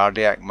was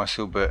cardiac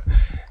muscle, but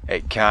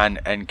it can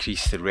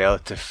increase the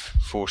relative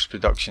force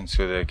production.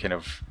 So the kind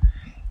of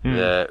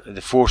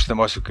the force the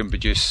muscle can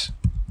produce,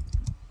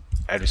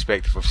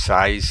 irrespective of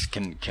size,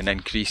 can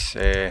increase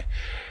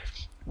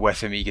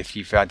with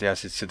omega-3 fatty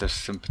acids. So there's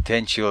some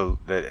potential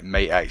that it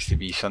might actually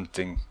be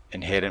something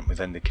inherent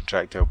within the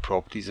contractile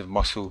properties of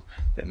muscle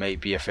that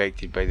might be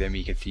affected by the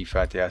omega-3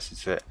 fatty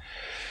acids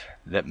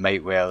that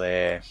might well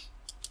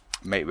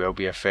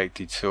be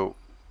affected. So,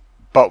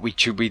 but we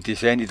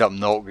just ended up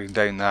not going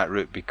down that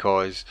route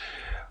because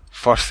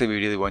firstly we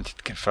really wanted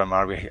to confirm,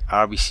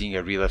 are we seeing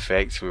a real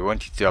effect? So we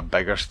wanted to do a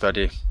bigger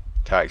study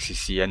to actually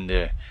see in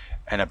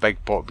a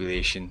big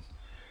population,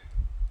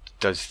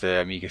 does the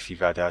omega-3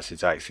 fatty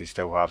acids actually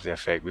still have the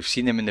effect? We've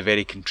seen them in the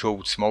very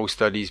controlled small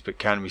studies, but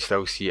can we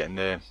still see it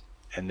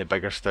in the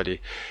bigger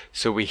study?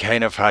 So we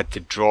kind of had to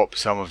drop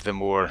some of the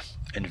more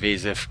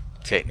invasive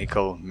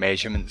technical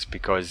measurements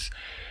because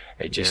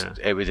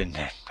it would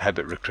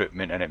inhibit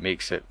recruitment, and it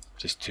makes it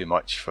just too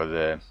much for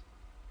the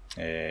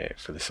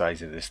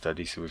size of the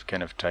study. So we've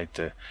kind of tried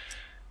to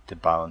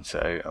balance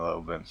it out a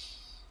little bit.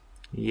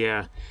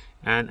 Yeah.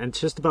 And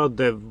just about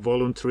the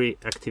voluntary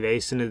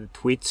activation of the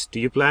twits,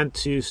 do you plan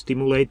to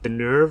stimulate the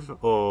nerve,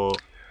 or?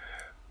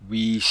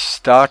 We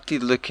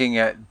started looking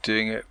at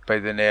doing it by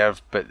the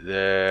nerve, but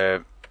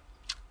the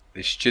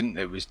student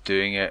that was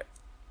doing it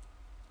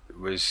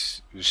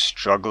was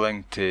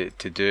struggling to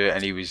do it,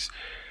 and he was,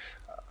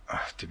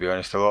 to be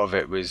honest, a lot of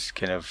it was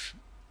kind of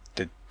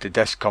the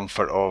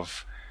discomfort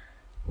of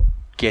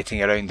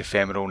getting around the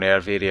femoral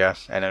nerve area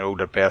in an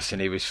older person.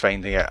 He was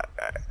finding it,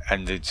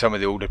 and some of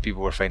the older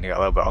people were finding it a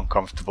little bit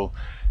uncomfortable.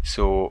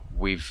 So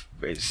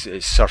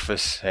it's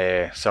surface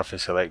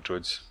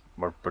electrodes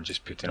we're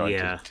just putting on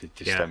to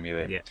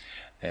stimulate.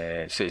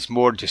 So it's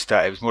more just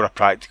that, it was more a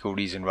practical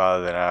reason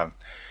rather than a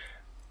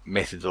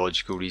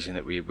methodological reason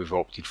that we've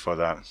opted for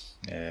that.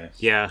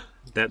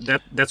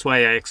 That's why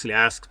I actually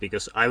asked,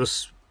 because I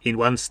was in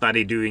one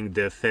study doing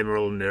the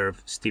femoral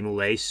nerve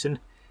stimulation,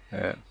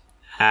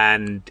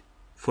 and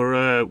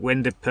for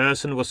when the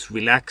person was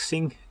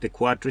relaxing the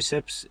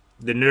quadriceps,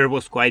 the nerve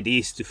was quite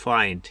easy to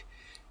find.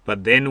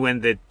 But then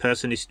when the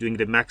person is doing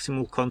the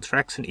maximal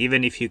contraction,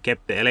 even if you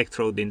kept the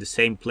electrode in the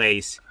same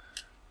place,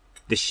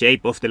 the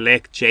shape of the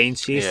leg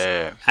changes,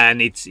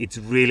 and it's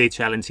really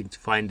challenging to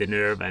find the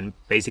nerve. And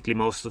basically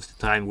most of the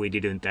time we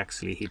didn't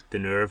actually hit the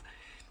nerve,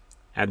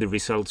 and the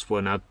results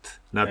were not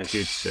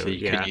good. So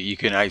you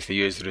couldn't actually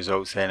use the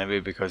results anyway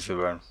because they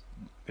weren't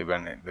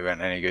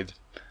any good.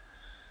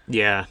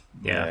 Yeah,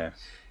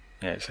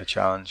 it's a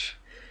challenge.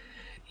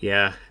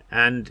 Yeah,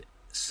 and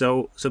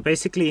so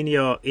basically in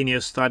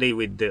your study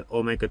with the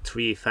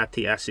omega-3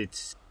 fatty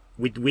acids,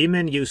 with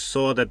women you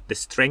saw that the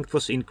strength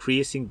was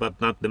increasing but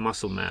not the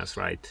muscle mass,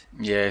 right?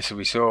 Yeah, so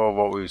we saw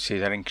what we would say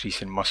is an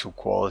increase in muscle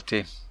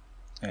quality.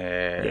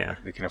 The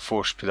kind of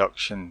force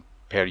production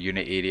per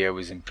unit area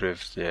was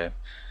improved.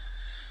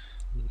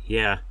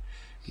 Yeah,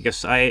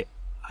 because I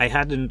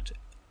had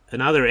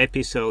another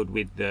episode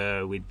with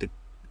the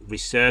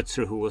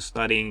researcher who was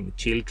studying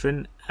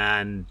children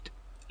and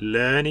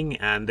learning,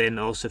 and then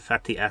also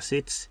fatty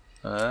acids.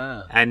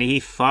 And he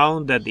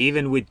found that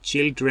even with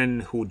children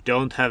who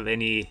don't have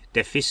any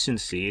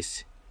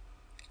deficiencies,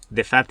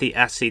 the fatty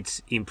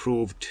acids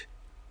improved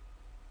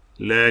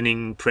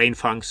learning, brain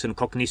function,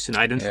 cognition.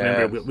 I don't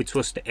remember which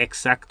was the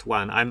exact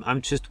one.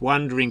 I'm just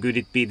wondering, could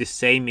it be the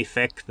same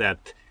effect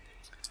that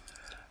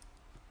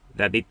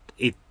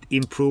it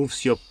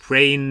improves your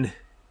brain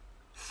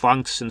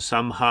function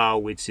somehow,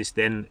 which is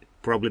then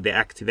probably the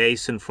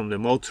activation from the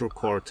motor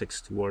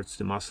cortex towards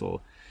the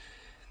muscle?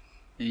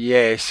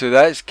 Yeah, so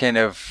that's kind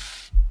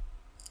of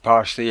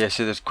partially,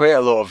 so there's quite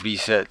a lot of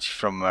research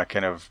from a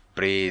kind of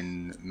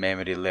brain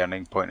memory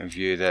learning point of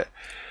view that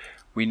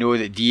we know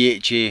that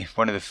DHA,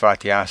 one of the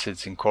fatty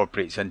acids,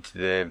 incorporates into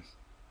the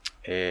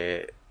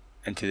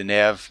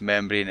nerve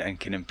membrane and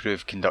can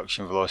improve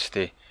conduction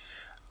velocity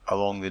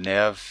along the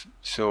nerve.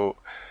 So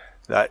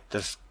that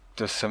there's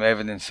some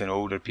evidence in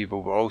older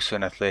people, but also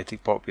in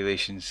athletic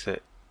populations,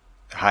 that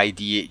high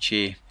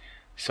DHA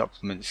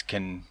supplements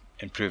can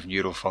improve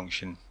neural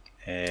function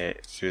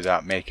through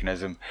that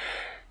mechanism.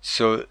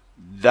 So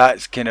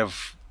that's kind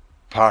of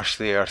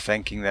partially our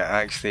thinking that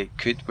actually it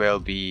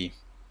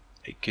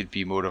could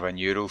be more of a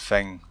neural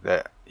thing,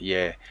 that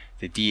the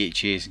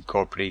DHA is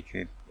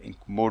incorporated,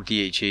 more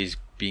DHAs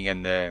being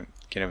in the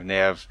kind of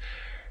nerve,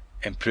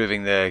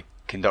 improving the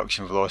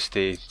conduction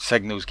velocity,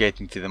 signals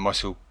getting to the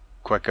muscle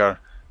quicker,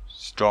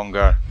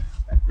 stronger,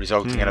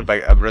 resulting in a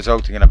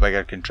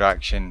bigger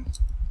contraction,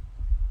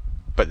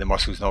 but the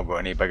muscle's not got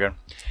any bigger.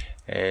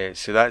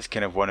 So that's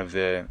kind of one of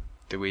the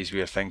ways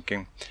we are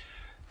thinking.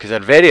 Because our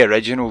very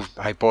original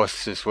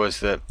hypothesis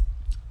was that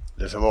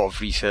there's a lot of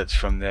research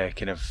from the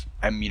kind of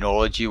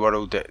immunology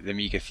world that the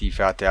omega-3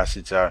 fatty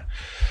acids are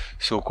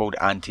so-called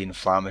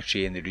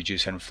anti-inflammatory and they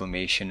reduce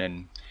inflammation.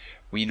 And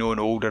we know in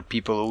older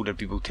people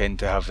tend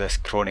to have this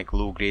chronic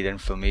low-grade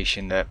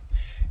inflammation that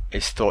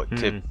is thought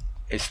to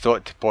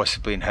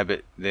possibly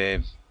inhibit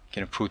the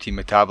kind of protein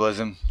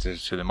metabolism,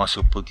 so the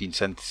muscle protein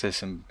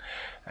synthesis, and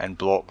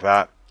block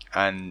that.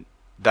 And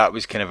that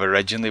was kind of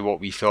originally what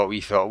we thought.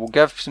 We thought we'll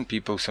give some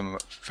people some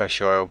fish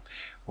oil,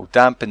 we'll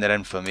dampen their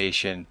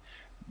inflammation,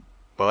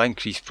 we'll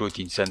increase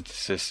protein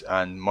synthesis,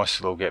 and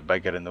muscle will get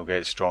bigger and they'll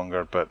get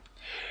stronger. But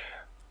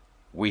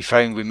we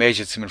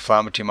measured some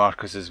inflammatory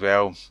markers as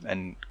well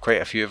in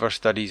quite a few of our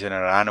studies, in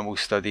our animal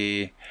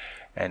study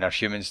and our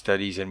human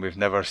studies, and we've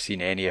never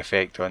seen any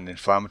effect on the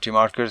inflammatory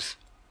markers.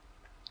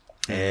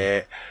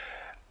 And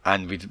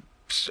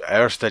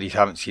our studies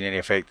haven't seen any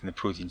effect in the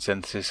protein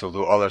synthesis,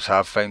 although others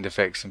have found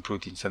effects in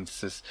protein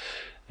synthesis.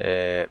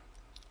 But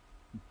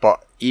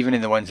even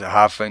in the ones that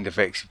have found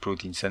effects in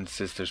protein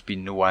synthesis, there's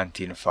been no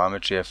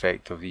anti-inflammatory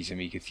effect of these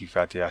omega-3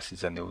 fatty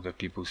acids in the older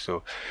people.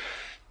 So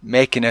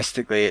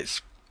mechanistically,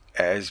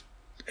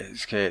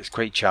 it's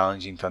quite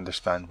challenging to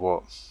understand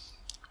what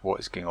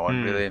is going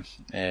on, really,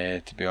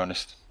 to be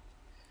honest.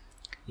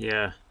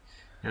 Yeah,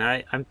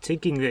 and I'm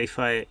thinking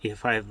that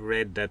if I've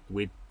read that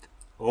with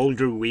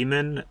older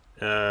women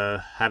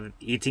have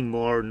eating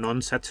more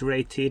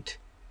non-saturated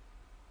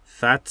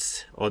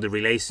fats, or the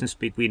relations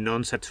between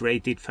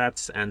non-saturated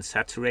fats and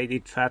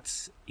saturated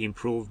fats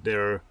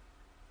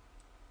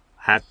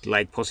had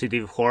like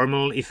positive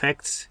hormonal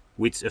effects,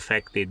 which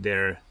affected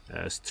their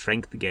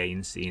strength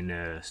gains in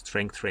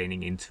strength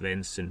training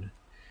intervention.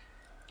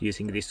 Do you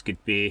think this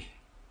could be?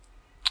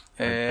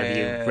 Have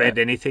you read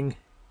anything?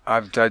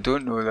 I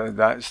don't know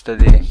that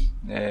study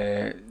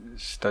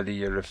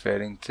you're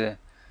referring to.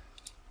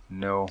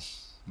 No,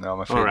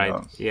 I'm afraid All right.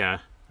 not. Yeah.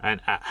 And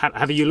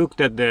have you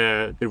looked at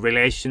the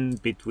relation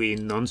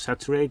between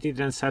non-saturated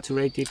and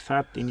saturated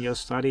fat in your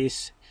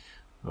studies?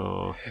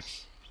 Or?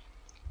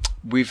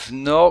 We've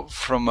not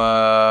from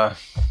a...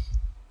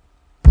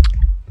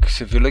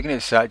 Because if you're looking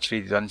at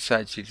saturated,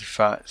 unsaturated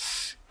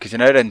fats, because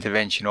in our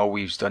intervention all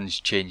we've done is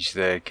change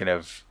the kind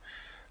of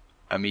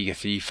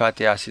omega-3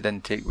 fatty acid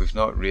intake. We've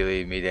not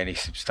really made any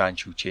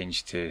substantial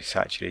change to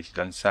saturated,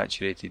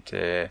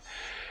 unsaturated.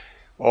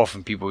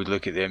 Often people would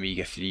look at the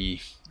omega-3,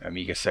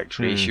 omega-6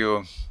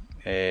 ratio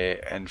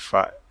in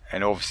fat,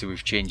 and obviously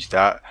we've changed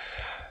that.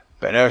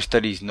 But in our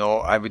studies, no.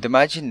 I would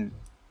imagine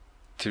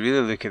to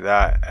really look at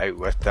that out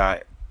with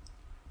that,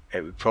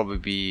 it would probably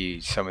be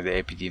some of the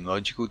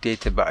epidemiological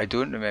data, but I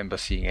don't remember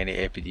seeing any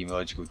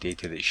epidemiological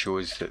data that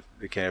shows that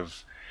the kind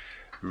of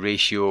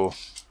ratio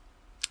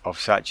of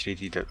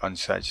saturated or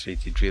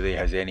unsaturated really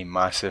has any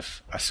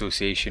massive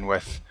association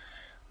with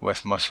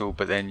muscle.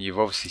 But then you've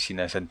obviously seen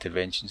this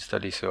intervention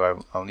study,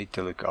 so I'll need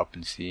to look it up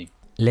and see.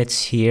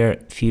 Let's hear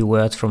a few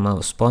words from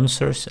our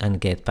sponsors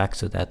and get back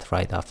to that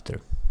right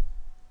after.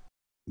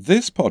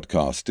 This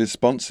podcast is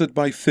sponsored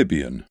by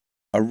Fibion,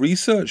 a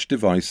research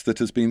device that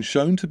has been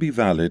shown to be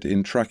valid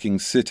in tracking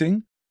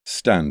sitting,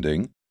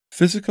 standing,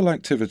 physical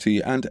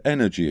activity and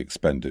energy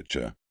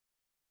expenditure.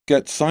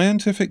 Get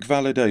scientific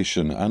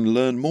validation and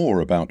learn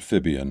more about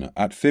Fibion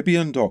at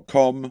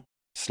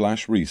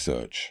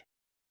fibion.com/research.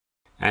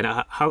 And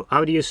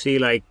how do you see,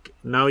 like,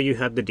 now you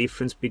had the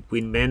difference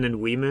between men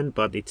and women,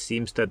 but it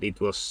seems that it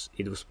was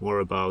more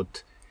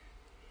about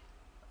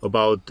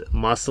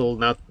muscle,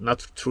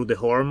 not through the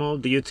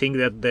hormone. Do you think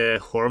that the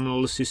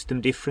hormonal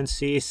system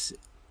differences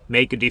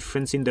make a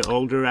difference in the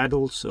older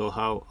adults, or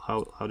how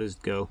does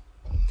it go?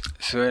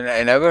 So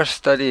in our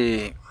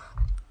study,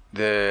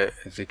 the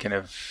kind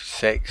of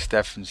sex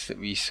difference that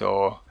we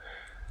saw,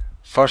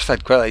 first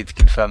I'd quite like to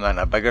confirm that in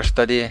a bigger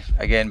study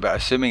again, but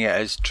assuming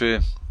it is true,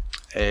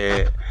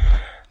 and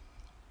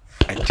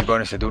to be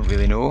honest I don't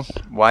really know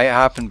why it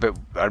happened, but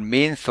our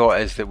main thought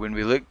is that when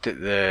we looked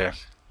at the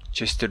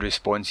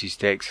responses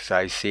to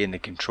exercise, say in the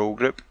control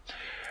group,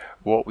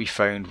 what we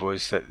found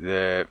was that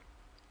the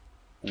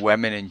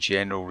women in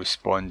general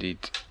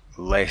responded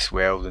less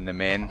well than the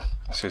men.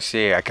 So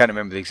say, I can't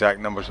remember the exact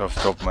numbers off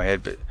the top of my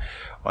head, but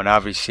on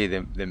average, say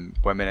the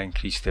women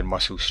increased their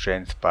muscle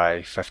strength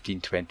by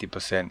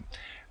 15-20%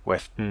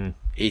 with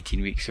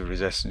 18 weeks of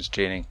resistance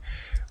training,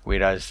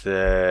 whereas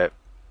the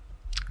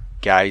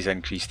guys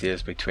increased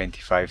theirs by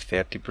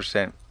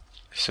 25-30%.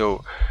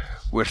 So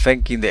we're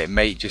thinking that it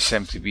might just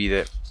simply be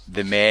that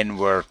the men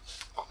were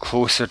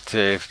closer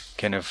to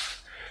kind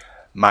of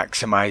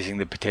maximizing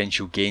the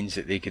potential gains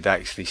that they could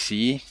actually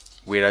see,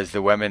 whereas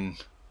the women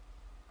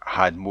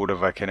had more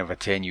of a kind of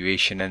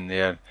attenuation in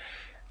their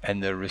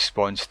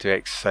response to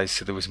exercise,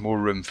 so there was more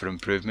room for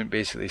improvement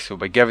basically. So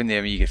by giving the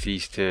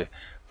omega-3s to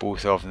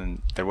both of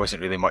them, there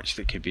wasn't really much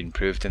that could be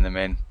improved in the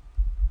men,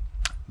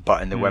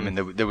 but in the women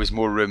there was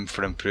more room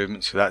for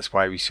improvement, so that's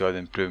why we saw the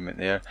improvement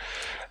there.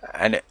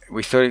 And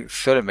we thought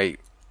it might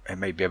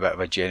be a bit of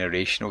a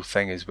generational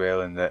thing as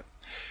well, in that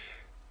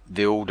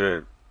the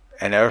older,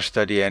 in our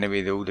study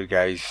anyway, the older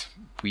guys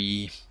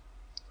we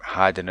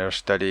had in our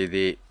study,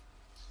 they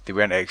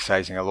weren't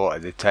exercising a lot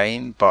at the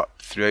time, but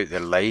throughout their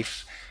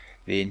life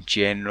they in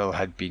general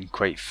had been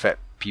quite fit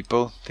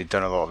people. They'd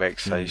done a lot of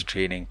exercise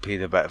training,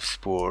 played a bit of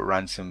sport,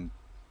 ran some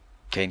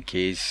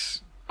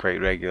 10Ks quite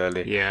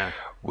regularly. Yeah.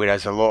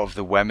 Whereas a lot of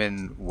the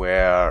women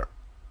were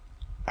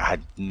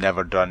had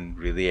never done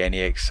really any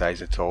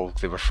exercise at all.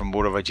 They were from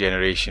more of a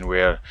generation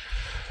where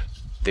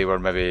they were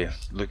maybe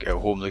at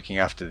home looking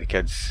after the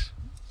kids,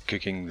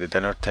 cooking the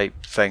dinner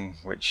type thing,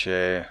 which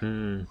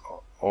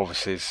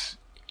obviously has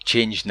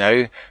changed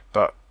now,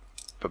 but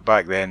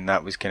back then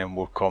that was kind of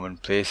more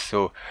commonplace.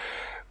 So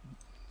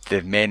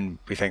the men,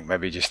 we think,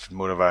 maybe just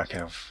more of a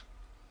kind of,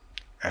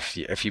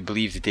 if you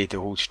believe the data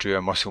holds true,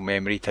 a muscle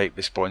memory type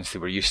response. They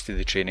were used to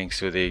the training,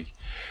 so they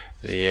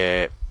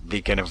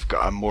kind of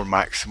got a more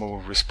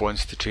maximal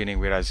response to training,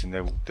 whereas in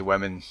the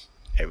women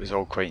it was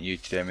all quite new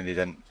to them, and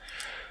they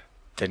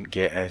didn't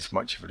get as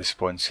much of a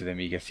response, so the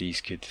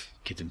omega-3s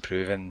could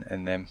improve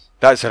in them.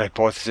 That's our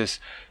hypothesis.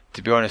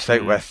 To be honest,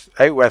 out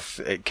with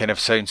it kind of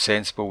sounds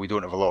sensible. We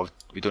don't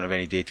have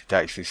any data to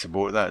actually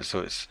support that, so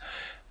it's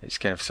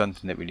kind of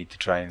something that we need to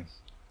try and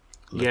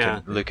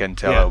look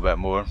into a little bit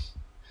more.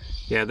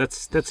 Yeah,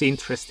 that's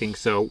interesting.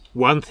 So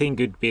one thing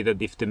could be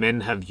that if the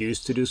men have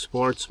used to do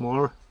sports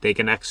more, they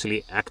can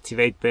actually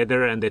activate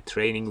better, and the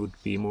training would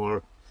be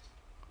more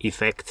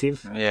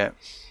effective. Yeah.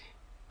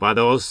 But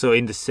also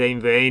in the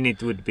same vein,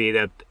 it would be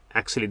that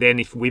actually then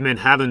if women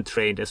haven't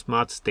trained as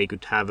much, they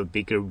could have a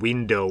bigger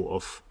window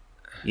of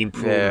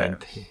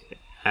improvement.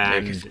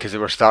 Because they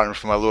were starting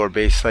from a lower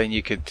baseline,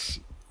 you could...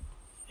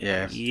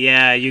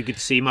 Yeah, you could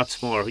see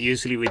much more.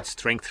 Usually with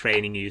strength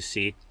training, you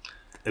see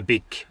a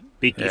big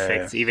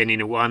effects, even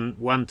in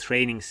one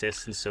training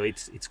session. So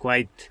it's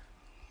quite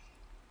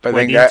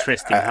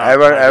interesting.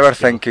 Our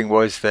thinking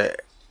was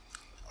that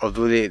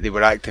although they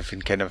were active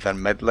in kind of their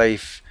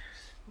midlife,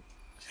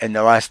 in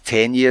the last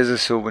 10 years or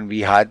so when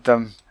we had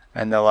them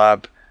in the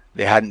lab,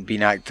 they hadn't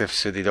been active,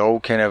 so they'd all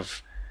kind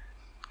of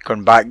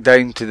gone back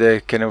down to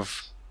the kind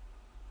of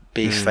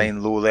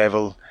baseline low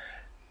level.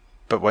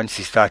 But once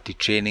they started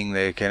training,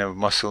 the kind of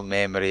muscle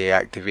memory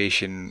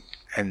activation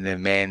in the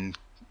men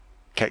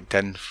kicked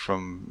in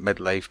from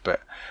midlife.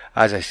 But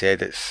as I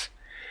said, it's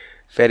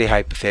very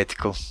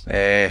hypothetical,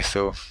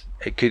 so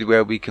it could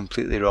well be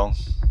completely wrong.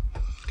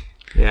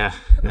 Yeah.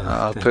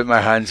 I'll put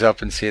my hands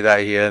up and say that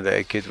here, that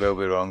it could well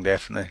be wrong,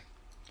 definitely.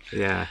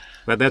 Yeah,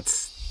 but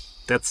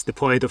that's the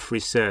point of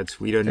research.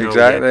 We don't know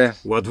exactly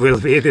what will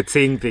be the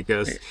thing,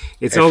 because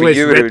it's if always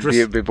it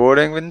would be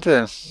boring, wouldn't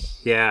it?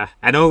 Yeah,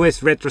 and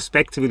always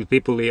retrospectively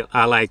people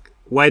are like,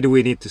 why do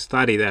we need to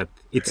study that?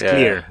 It's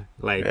clear.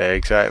 Like,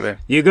 exactly.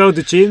 You go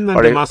to gym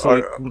and the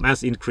muscle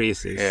mass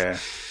increases.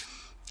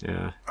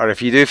 Yeah. Or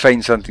if you do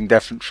find something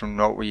different from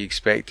not what you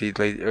expected,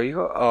 like, or you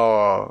go,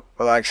 oh,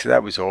 well, actually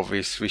that was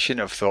obvious. We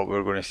shouldn't have thought we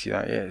were going to see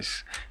that.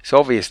 Yes, it's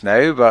obvious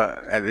now,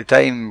 but at the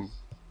time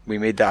we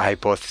made that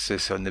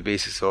hypothesis on the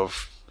basis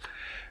of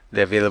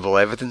the available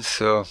evidence.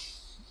 So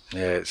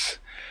it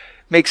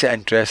makes it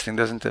interesting,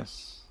 doesn't it?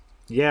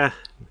 Yeah,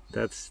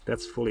 that's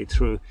fully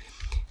true.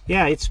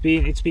 Yeah, it's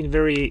been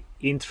very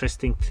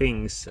interesting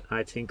things.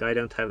 I think I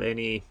don't have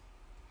anything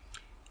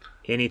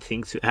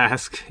to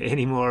ask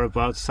anymore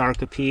about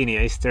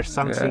sarcopenia. Is there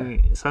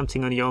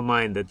something on your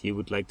mind that you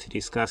would like to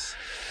discuss?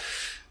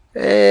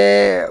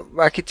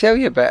 I could tell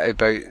you a bit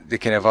about the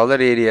kind of other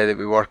area that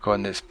we work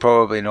on that's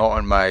probably not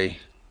on my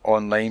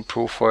online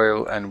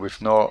profile, and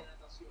we've not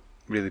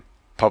really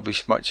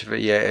published much of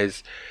it yet.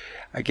 Is,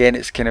 again,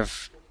 it's kind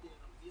of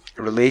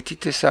related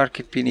to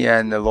sarcopenia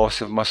and the loss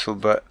of muscle,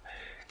 but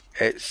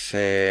it's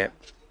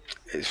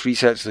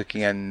research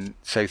looking in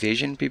South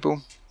Asian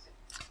people,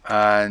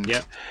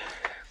 and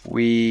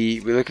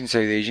we look in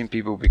South Asian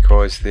people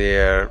because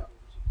they're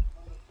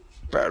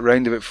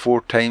around about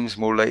 4 times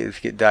more likely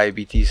to get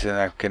diabetes than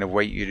a kind of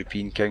white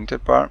European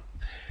counterpart.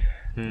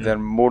 They're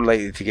more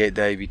likely to get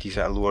diabetes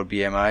at a lower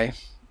BMI.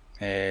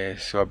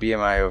 So a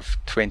BMI of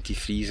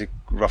 23 is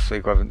roughly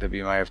equivalent to a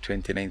BMI of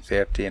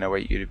 29-30 in a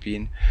white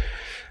European.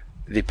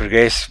 They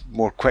progress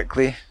more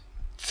quickly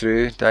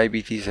through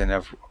diabetes and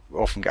have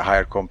often got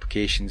higher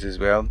complications as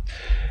well.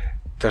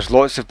 There's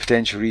lots of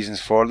potential reasons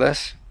for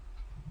this,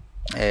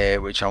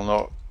 which I'll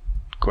not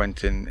go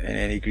into in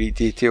any great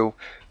detail,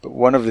 but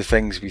one of the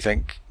things we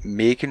think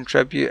may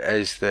contribute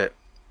is that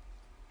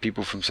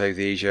people from South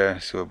Asia,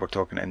 so we're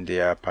talking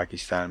India,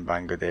 Pakistan,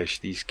 Bangladesh,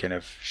 these kind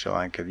of Sri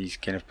Lanka, these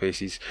kind of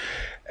places,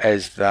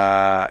 is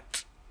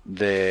that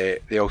they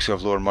also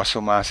have lower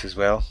muscle mass as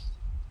well.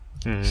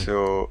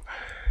 So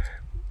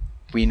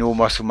we know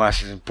muscle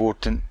mass is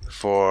important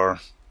for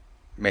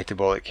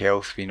metabolic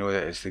health. We know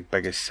that it's the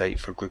biggest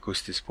site for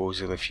glucose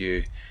disposal. If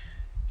you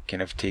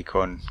kind of take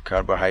on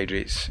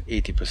carbohydrates,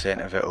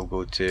 80% of it will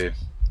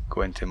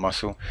go into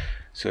muscle.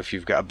 So if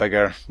you've got a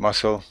bigger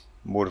muscle,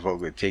 more of it will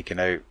get taken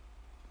out.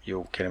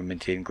 You'll kind of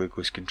maintain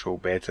glucose control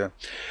better.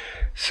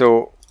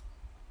 So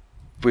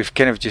we've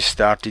kind of just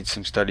started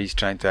some studies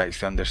trying to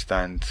actually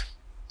understand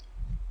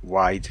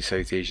why do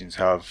South Asians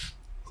have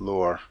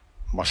lower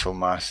muscle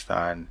mass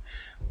than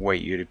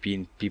white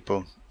European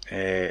people.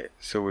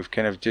 So we've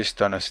kind of just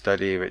done a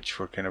study which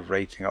we're kind of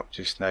writing up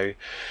just now,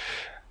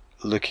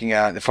 looking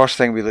at, the first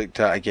thing we looked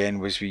at again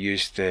was we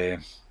used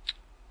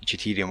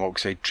deuterium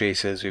oxide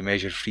traces. We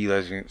measured free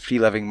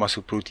living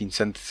muscle protein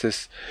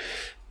synthesis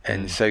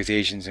in South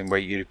Asians and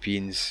white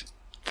Europeans,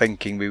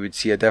 thinking we would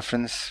see a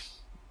difference.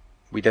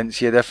 we didn't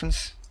see a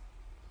difference.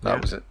 That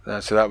Yeah. was it.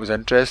 So that was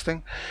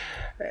interesting.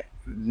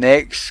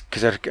 Next,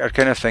 because our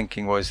kind of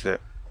thinking was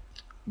that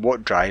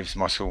what drives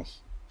muscle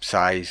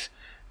size?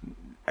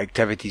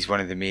 Activity is one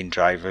of the main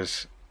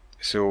drivers.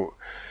 So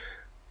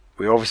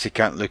we obviously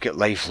can't look at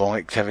lifelong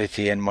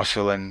activity in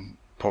muscle and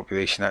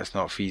population. That's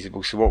not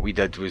feasible. So what we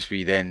did was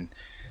we then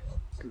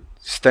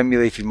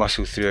stimulated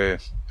muscle through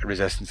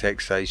resistance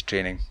exercise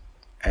training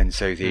in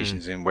South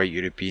Asians and white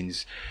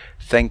Europeans,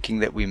 thinking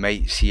that we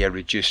might see a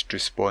reduced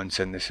response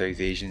in the South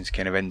Asians,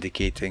 kind of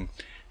indicating,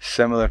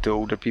 similar to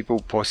older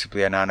people,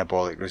 possibly an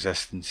anabolic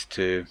resistance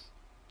to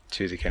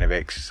the kind of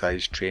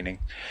exercise training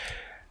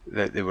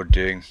that they were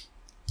doing.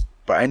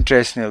 But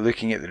interestingly,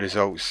 looking at the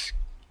results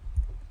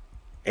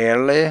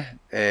early,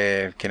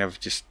 kind of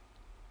just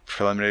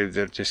preliminary,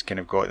 they're just kind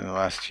of got in the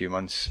last few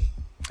months,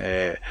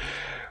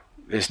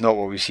 it's not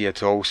what we see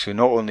at all. So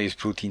not only is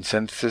protein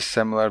synthesis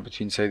similar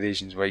between South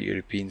Asians and white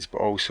Europeans, but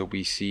also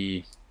we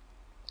see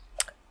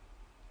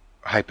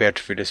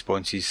hypertrophy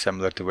responses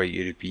similar to white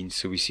Europeans.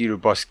 So we see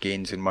robust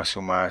gains in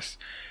muscle mass,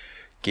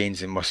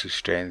 gains in muscle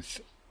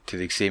strength to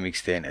the same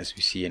extent as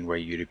we see in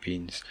white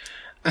Europeans.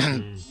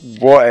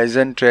 What is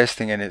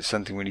interesting, and it's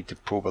something we need to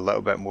probe a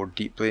little bit more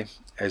deeply,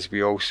 is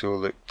we also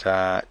looked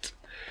at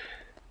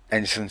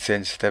insulin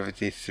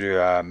sensitivity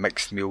through a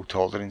mixed meal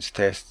tolerance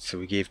test. So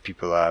we gave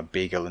people a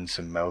bagel and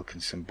some milk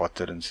and some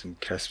butter and some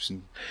crisps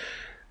and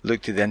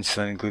looked at the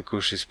insulin and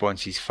glucose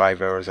responses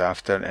 5 hours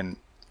after, and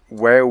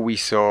while we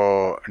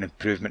saw an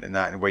improvement in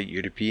that in white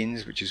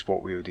Europeans, which is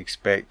what we would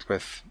expect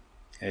with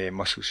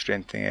muscle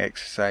strengthening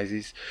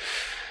exercises,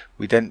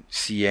 we didn't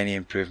see any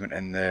improvement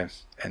in the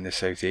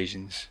South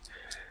Asians.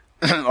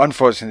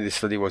 Unfortunately, the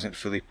study wasn't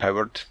fully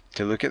powered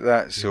to look at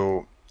that,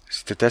 so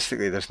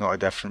statistically there's not a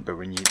difference, but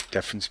when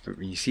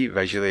you see it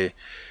visually,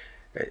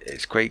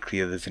 it's quite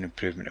clear there's an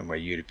improvement in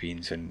white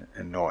Europeans and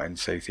not in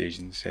South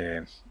Asians.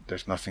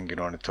 There's nothing going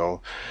on at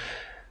all.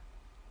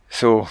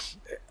 So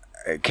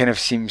it kind of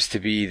seems to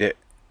be that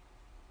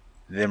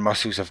their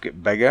muscles have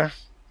got bigger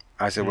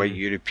as a white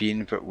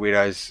European, but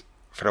whereas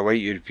for a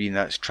white European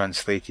that's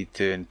translated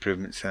to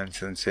improvements in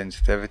insulin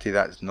sensitivity,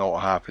 that's not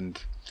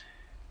happened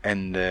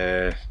in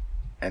the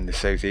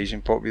South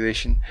Asian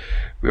population.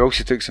 We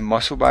also took some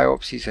muscle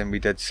biopsies and we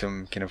did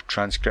some kind of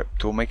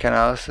transcriptomic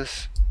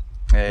analysis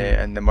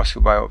in the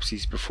muscle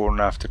biopsies before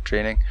and after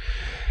training,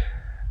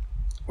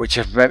 which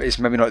is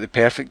maybe not the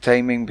perfect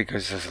timing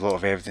because there's a lot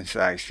of evidence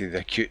that actually the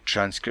acute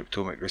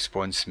transcriptomic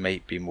response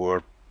might be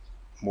more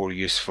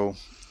useful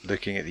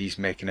looking at these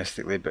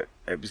mechanistically, but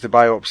it was the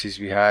biopsies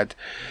we had,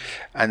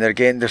 and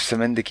again there's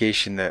some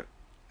indication that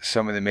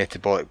some of the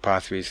metabolic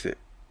pathways that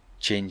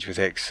change with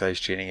exercise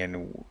training in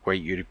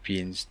white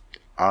Europeans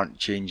aren't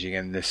changing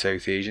in the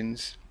South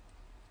Asians.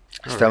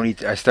 I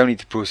still need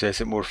to process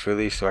it more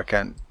fully, so I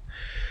can't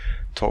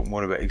talk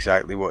more about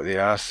exactly what they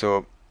are.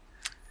 So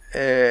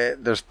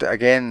there's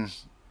again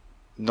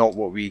not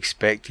what we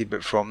expected,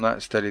 but from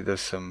that study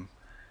there's some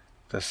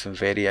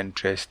very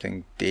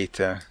interesting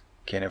data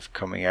kind of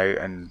coming out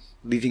and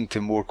leading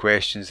to more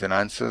questions than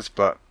answers.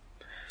 But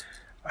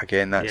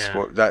again, that's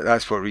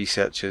what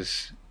research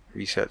is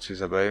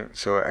about.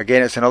 So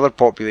again, it's another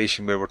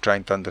population where we're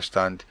trying to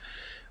understand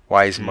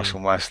why is muscle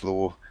mass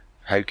low,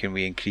 how can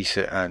we increase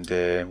it, and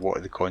what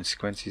are the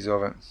consequences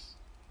of it.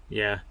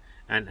 Yeah,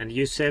 and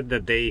you said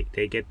that they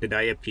get the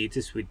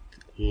diabetes with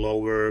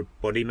lower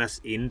body mass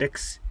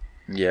index.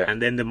 Yeah.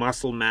 And then the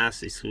muscle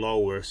mass is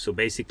lower. So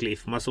basically,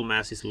 if muscle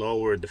mass is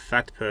lower, the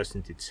fat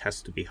percentage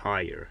has to be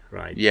higher,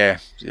 right? Yeah.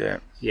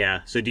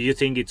 So do you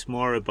think it's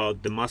more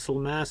about the muscle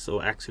mass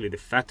or actually the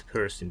fat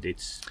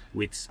percentage,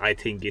 which I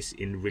think is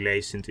in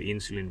relation to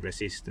insulin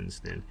resistance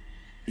then?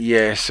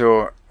 Yeah,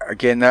 so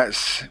again,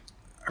 I've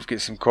got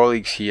some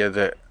colleagues here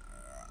that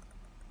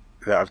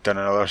have done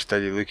another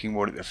study looking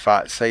more at the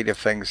fat side of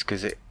things,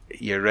 because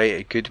you're right,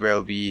 it could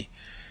well be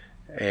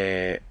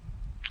the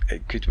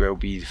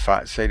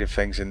fat side of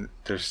things, and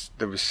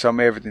there was some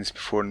evidence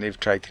before and they've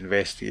tried to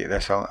investigate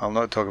this. I'll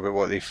not talk about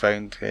what they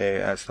found,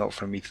 that's not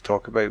for me to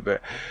talk about,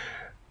 but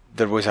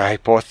there was a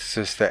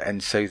hypothesis that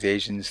in South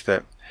Asians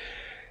that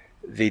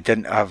they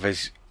didn't have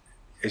as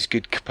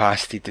good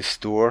capacity to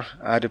store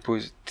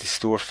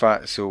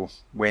fat, so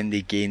when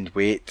they gained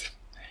weight,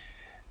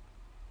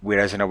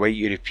 whereas in a white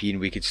European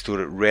we could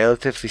store it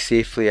relatively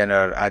safely in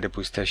our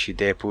adipose tissue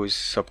depots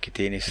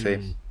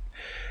subcutaneously.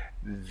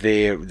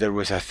 There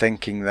was a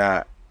thinking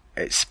that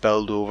it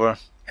spilled over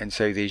in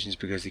South Asians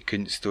because they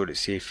couldn't store it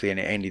safely, and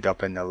it ended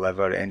up in the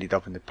liver, it ended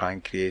up in the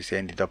pancreas, it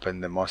ended up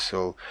in the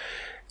muscle.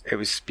 It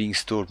was being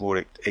stored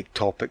more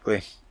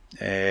ectopically,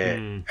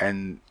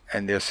 and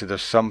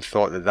there's some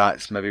thought that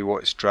that's maybe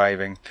what's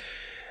driving.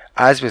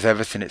 As with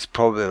everything, it's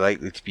probably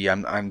likely to be.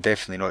 I'm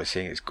definitely not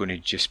saying it's going to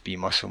just be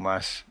muscle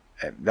mass.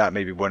 That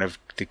may be one of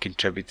the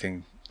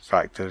contributing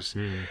factors.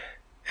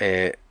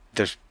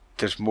 There's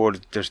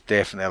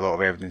definitely a lot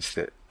of evidence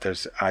that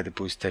there's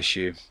adipose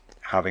tissue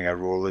having a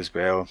role as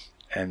well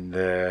in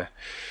the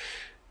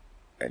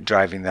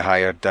driving the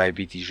higher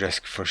diabetes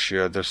risk for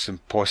sure. There's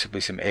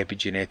possibly some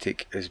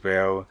epigenetic as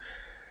well.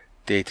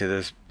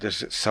 data,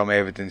 there's some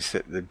evidence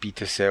that the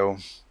beta cell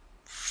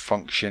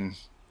function,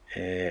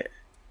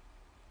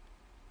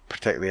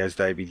 particularly as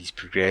diabetes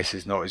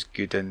progresses, not as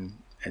good in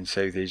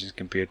South Asians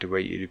compared to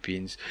white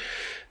Europeans.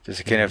 There's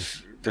a kind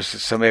of, there's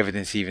some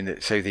evidence even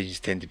that South Asians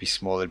tend to be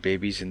smaller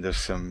babies, and there's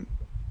some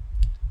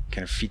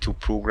kind of fetal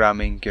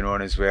programming going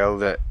on as well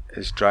that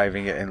is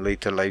driving it in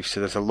later life. So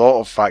there's a lot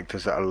of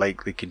factors that are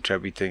likely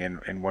contributing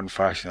in one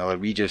fashion or another.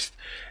 We just,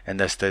 in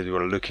this study,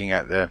 were looking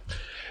at the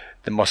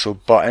muscle,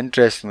 but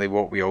interestingly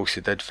what we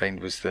also did find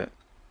was that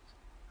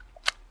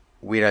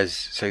whereas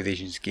South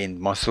Asians gained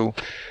muscle,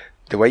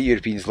 the white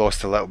Europeans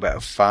lost a little bit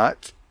of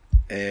fat,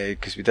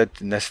 because we did,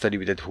 in this study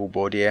we did whole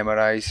body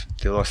MRIs.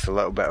 They lost a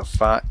little bit of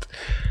fat,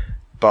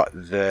 but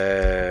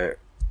the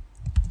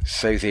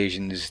South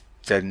Asians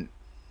didn't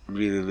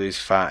really lose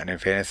fat, and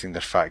if anything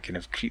their fat kind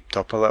of creeped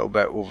up a little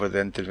bit over the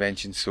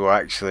intervention. So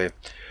actually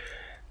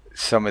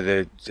some of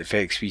the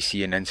effects we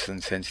see in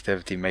insulin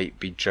sensitivity might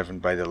be driven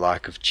by the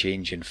lack of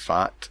change in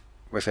fat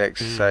with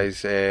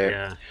exercise.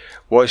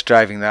 What's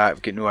driving that,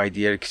 I've got no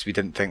idea, because we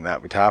didn't think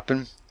that would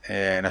happen.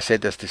 And I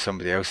said this to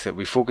somebody else, that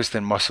we focused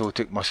on muscle,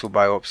 took muscle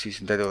biopsies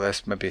and did all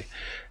this. Maybe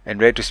in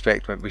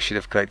retrospect we should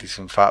have collected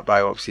some fat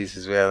biopsies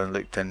as well and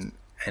looked in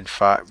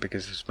fat,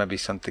 because there's maybe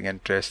something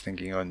interesting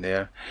going on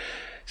there.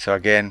 So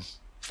again,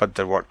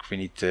 further work, we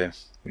need to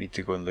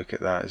go and look at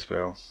that as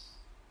well.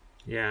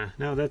 Yeah,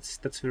 no, that's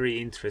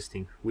very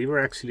interesting. We were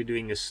actually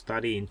doing a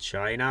study in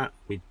China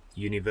with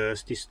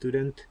university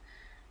student,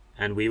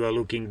 and we were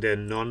looking the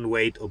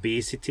non-weight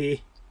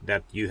obesity,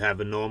 that you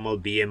have a normal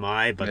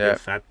BMI but the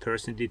fat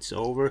percentage is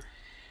over.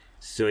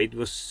 So it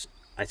was,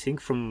 I think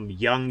from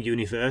young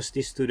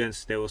university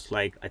students, there was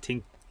like, I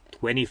think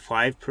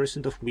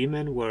 25% of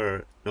women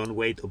were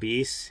non-weight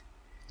obese.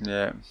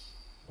 Yeah.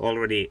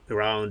 Already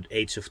around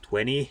age of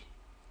 20,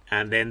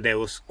 and then there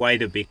was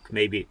quite a big,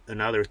 maybe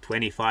another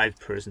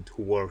 25%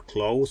 who were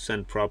close,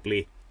 and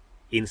probably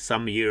in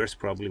some years,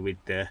 probably with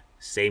the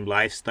same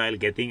lifestyle,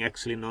 getting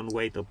actually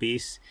non-weight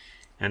obese.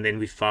 And then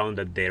we found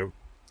that their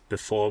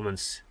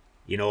performance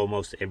in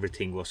almost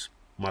everything was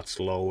much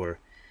lower.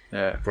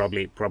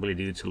 Probably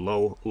due to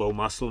low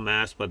muscle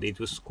mass, but it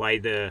was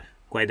quite a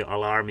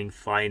alarming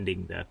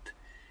finding that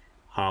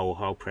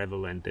how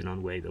prevalent the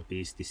non-weight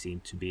obesity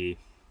seemed to be.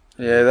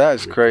 Yeah,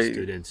 that's quite,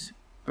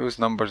 those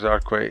numbers are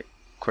quite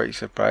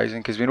surprising,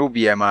 because we know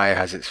BMI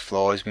has its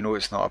flaws. We know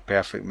it's not a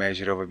perfect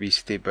measure of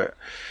obesity, but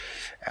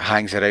it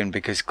hangs around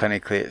because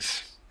clinically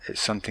it's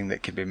something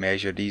that can be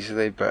measured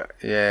easily. But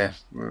yeah,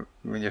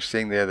 when you're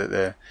saying there that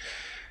the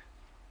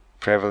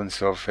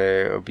prevalence of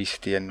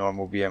obesity and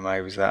normal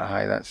BMI was that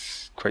high,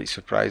 that's quite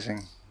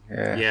surprising.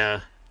 Yeah.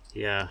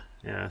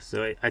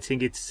 So I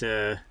think it's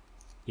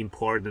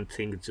important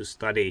thing to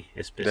study,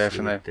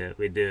 especially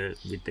with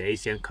the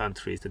Asian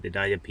countries, that the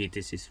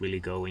diabetes is really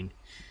going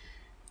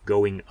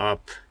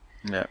up.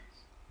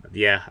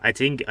 I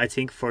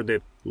think for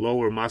the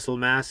lower muscle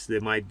mass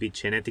there might be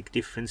genetic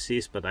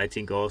differences, but I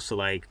think also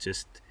like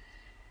just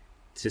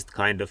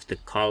kind of the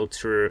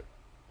culture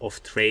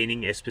of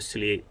training,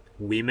 especially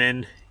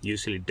women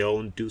usually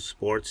don't do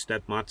sports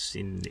that much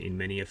in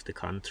many of the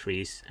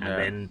countries. And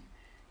then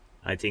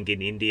I think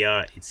in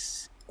India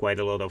it's quite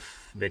a lot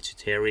of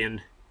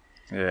vegetarian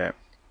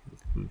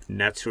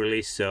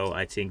naturally, so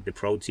I think the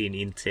protein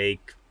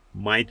intake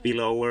might be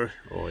lower,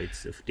 or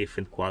it's of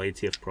different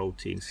quality of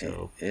protein.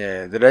 So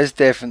there is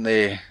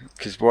definitely,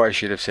 because what I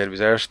should have said was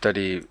our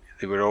study,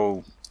 they were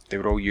all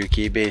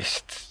UK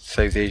based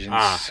South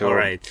Asians. So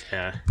alright,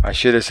 I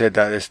should have said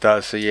that at the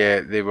start. So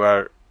they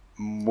were,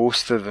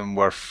 most of them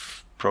were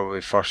probably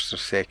first or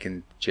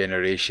second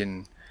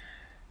generation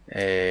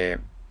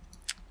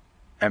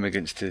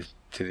immigrants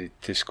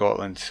to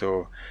Scotland.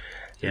 So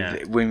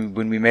when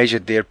we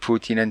measured their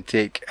protein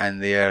intake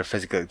and their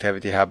physical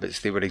activity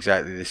habits, they were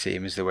exactly the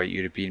same as the white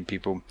European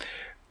people.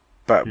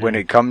 But when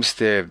it comes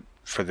to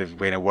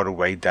when a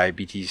worldwide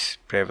diabetes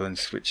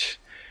prevalence, which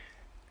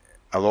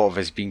a lot of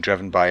it is being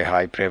driven by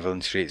high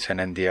prevalence rates in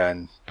India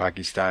and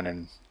Pakistan,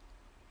 and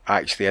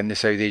actually in the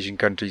South Asian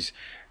countries,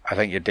 I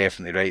think you're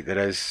definitely right.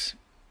 There's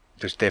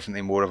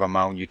definitely more of a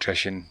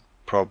malnutrition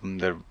problem.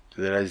 There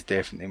is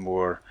definitely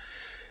more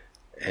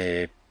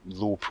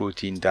low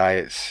protein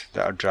diets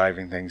that are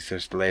driving things.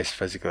 There's less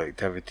physical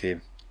activity.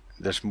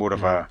 There's more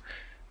of a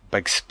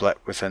big split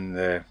within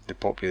the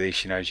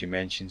population, as you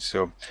mentioned.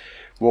 So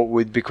what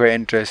would be quite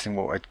interesting,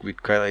 what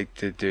we'd quite like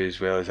to do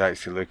as well, is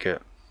actually look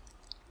at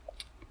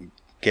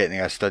getting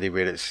a study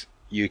where it's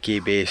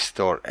UK based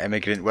or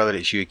immigrant, whether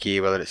it's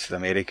UK, whether it's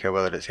America,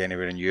 whether it's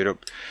anywhere in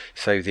Europe,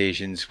 South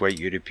Asians, white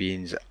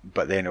Europeans,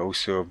 but then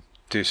also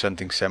do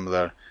something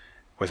similar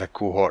with a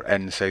cohort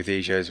in South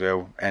Asia as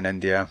well, in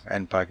India,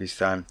 in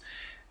Pakistan,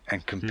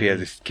 and compare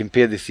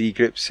the three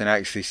groups and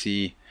actually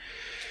see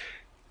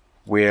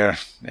where,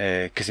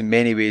 because in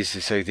many ways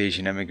the South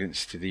Asian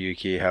immigrants to the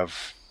UK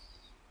have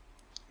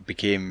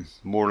became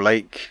more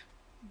like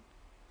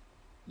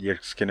your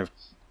kind of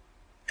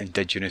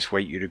indigenous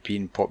white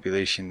European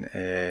population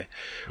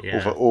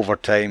over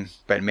time,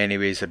 but in many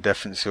ways they're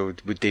different. So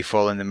would they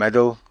fall in the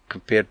middle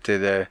compared to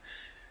the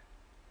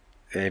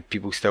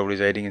people still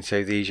residing in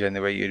South Asia and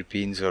the white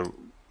Europeans, or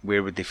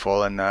where would they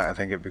fall in that? I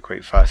think it'd be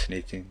quite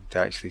fascinating to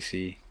actually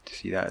see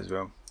that as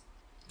well.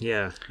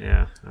 Yeah,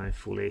 I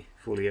fully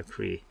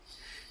agree.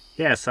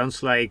 Yeah,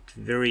 sounds like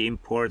very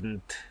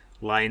important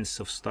lines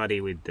of study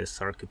with the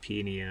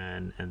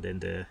sarcopenia and then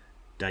the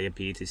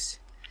diabetes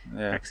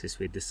axis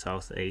with the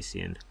South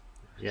Asian.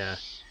 Yeah.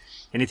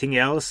 Anything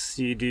else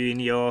you do in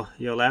your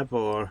lab,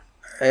 or?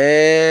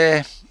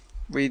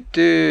 We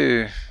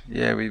do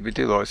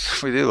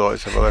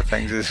lots of other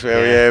things as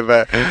well. Yeah,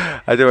 but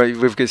I don't.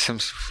 We've got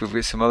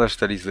some other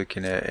studies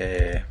looking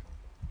at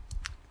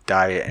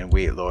diet and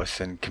weight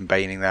loss and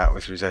combining that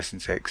with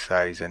resistance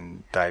exercise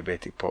and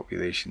diabetic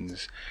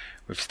populations.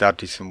 We've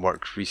started some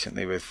work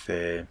recently with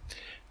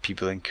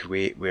people in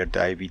Kuwait where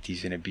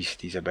diabetes and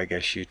obesity is a big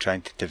issue,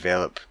 trying to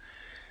develop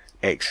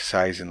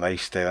exercise and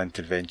lifestyle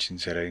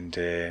interventions around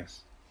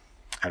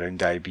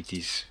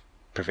diabetes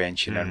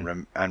prevention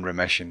and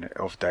remission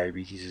of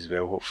diabetes as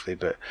well, hopefully.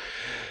 But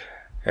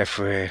if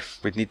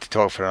we'd need to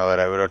talk for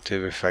another hour or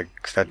two if I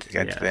start to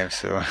get into them,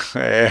 so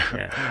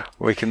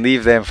we can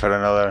leave them for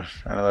another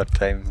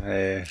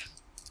time.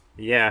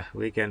 Yeah,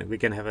 we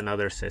can have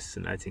another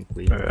session. I think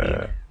we've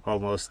been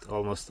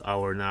almost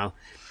hour now.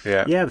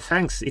 Yeah,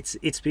 thanks.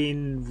 It's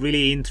been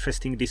really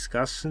interesting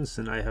discussions,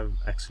 and I have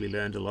actually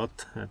learned a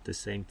lot at the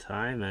same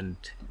time, and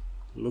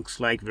looks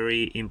like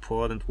very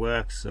important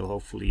work. So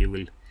hopefully you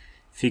will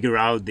figure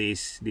out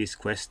these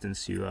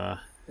questions you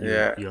are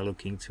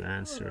looking to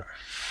answer.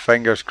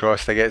 Fingers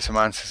crossed I get some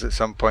answers at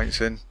some point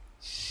soon.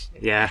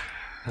 Yeah.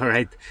 All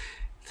right.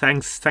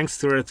 Thanks,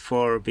 Stuart,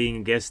 for being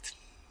a guest.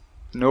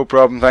 No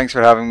problem. Thanks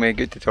for having me.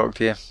 Good to talk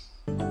to you.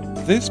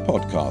 This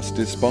podcast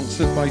is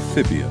sponsored by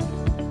Fibion.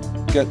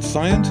 Get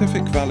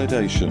scientific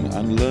validation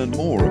and learn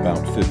more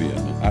about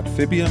Fibion at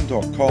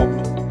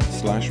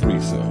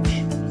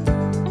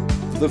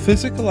fibion.com/research. The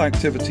Physical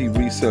Activity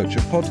Researcher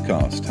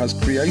podcast has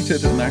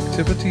created an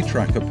activity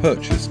tracker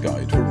purchase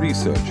guide for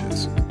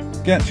researchers.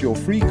 Get your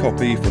free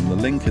copy from the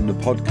link in the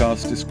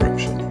podcast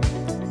description.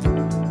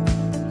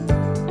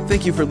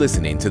 Thank you for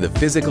listening to the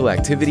Physical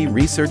Activity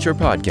Researcher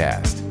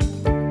podcast.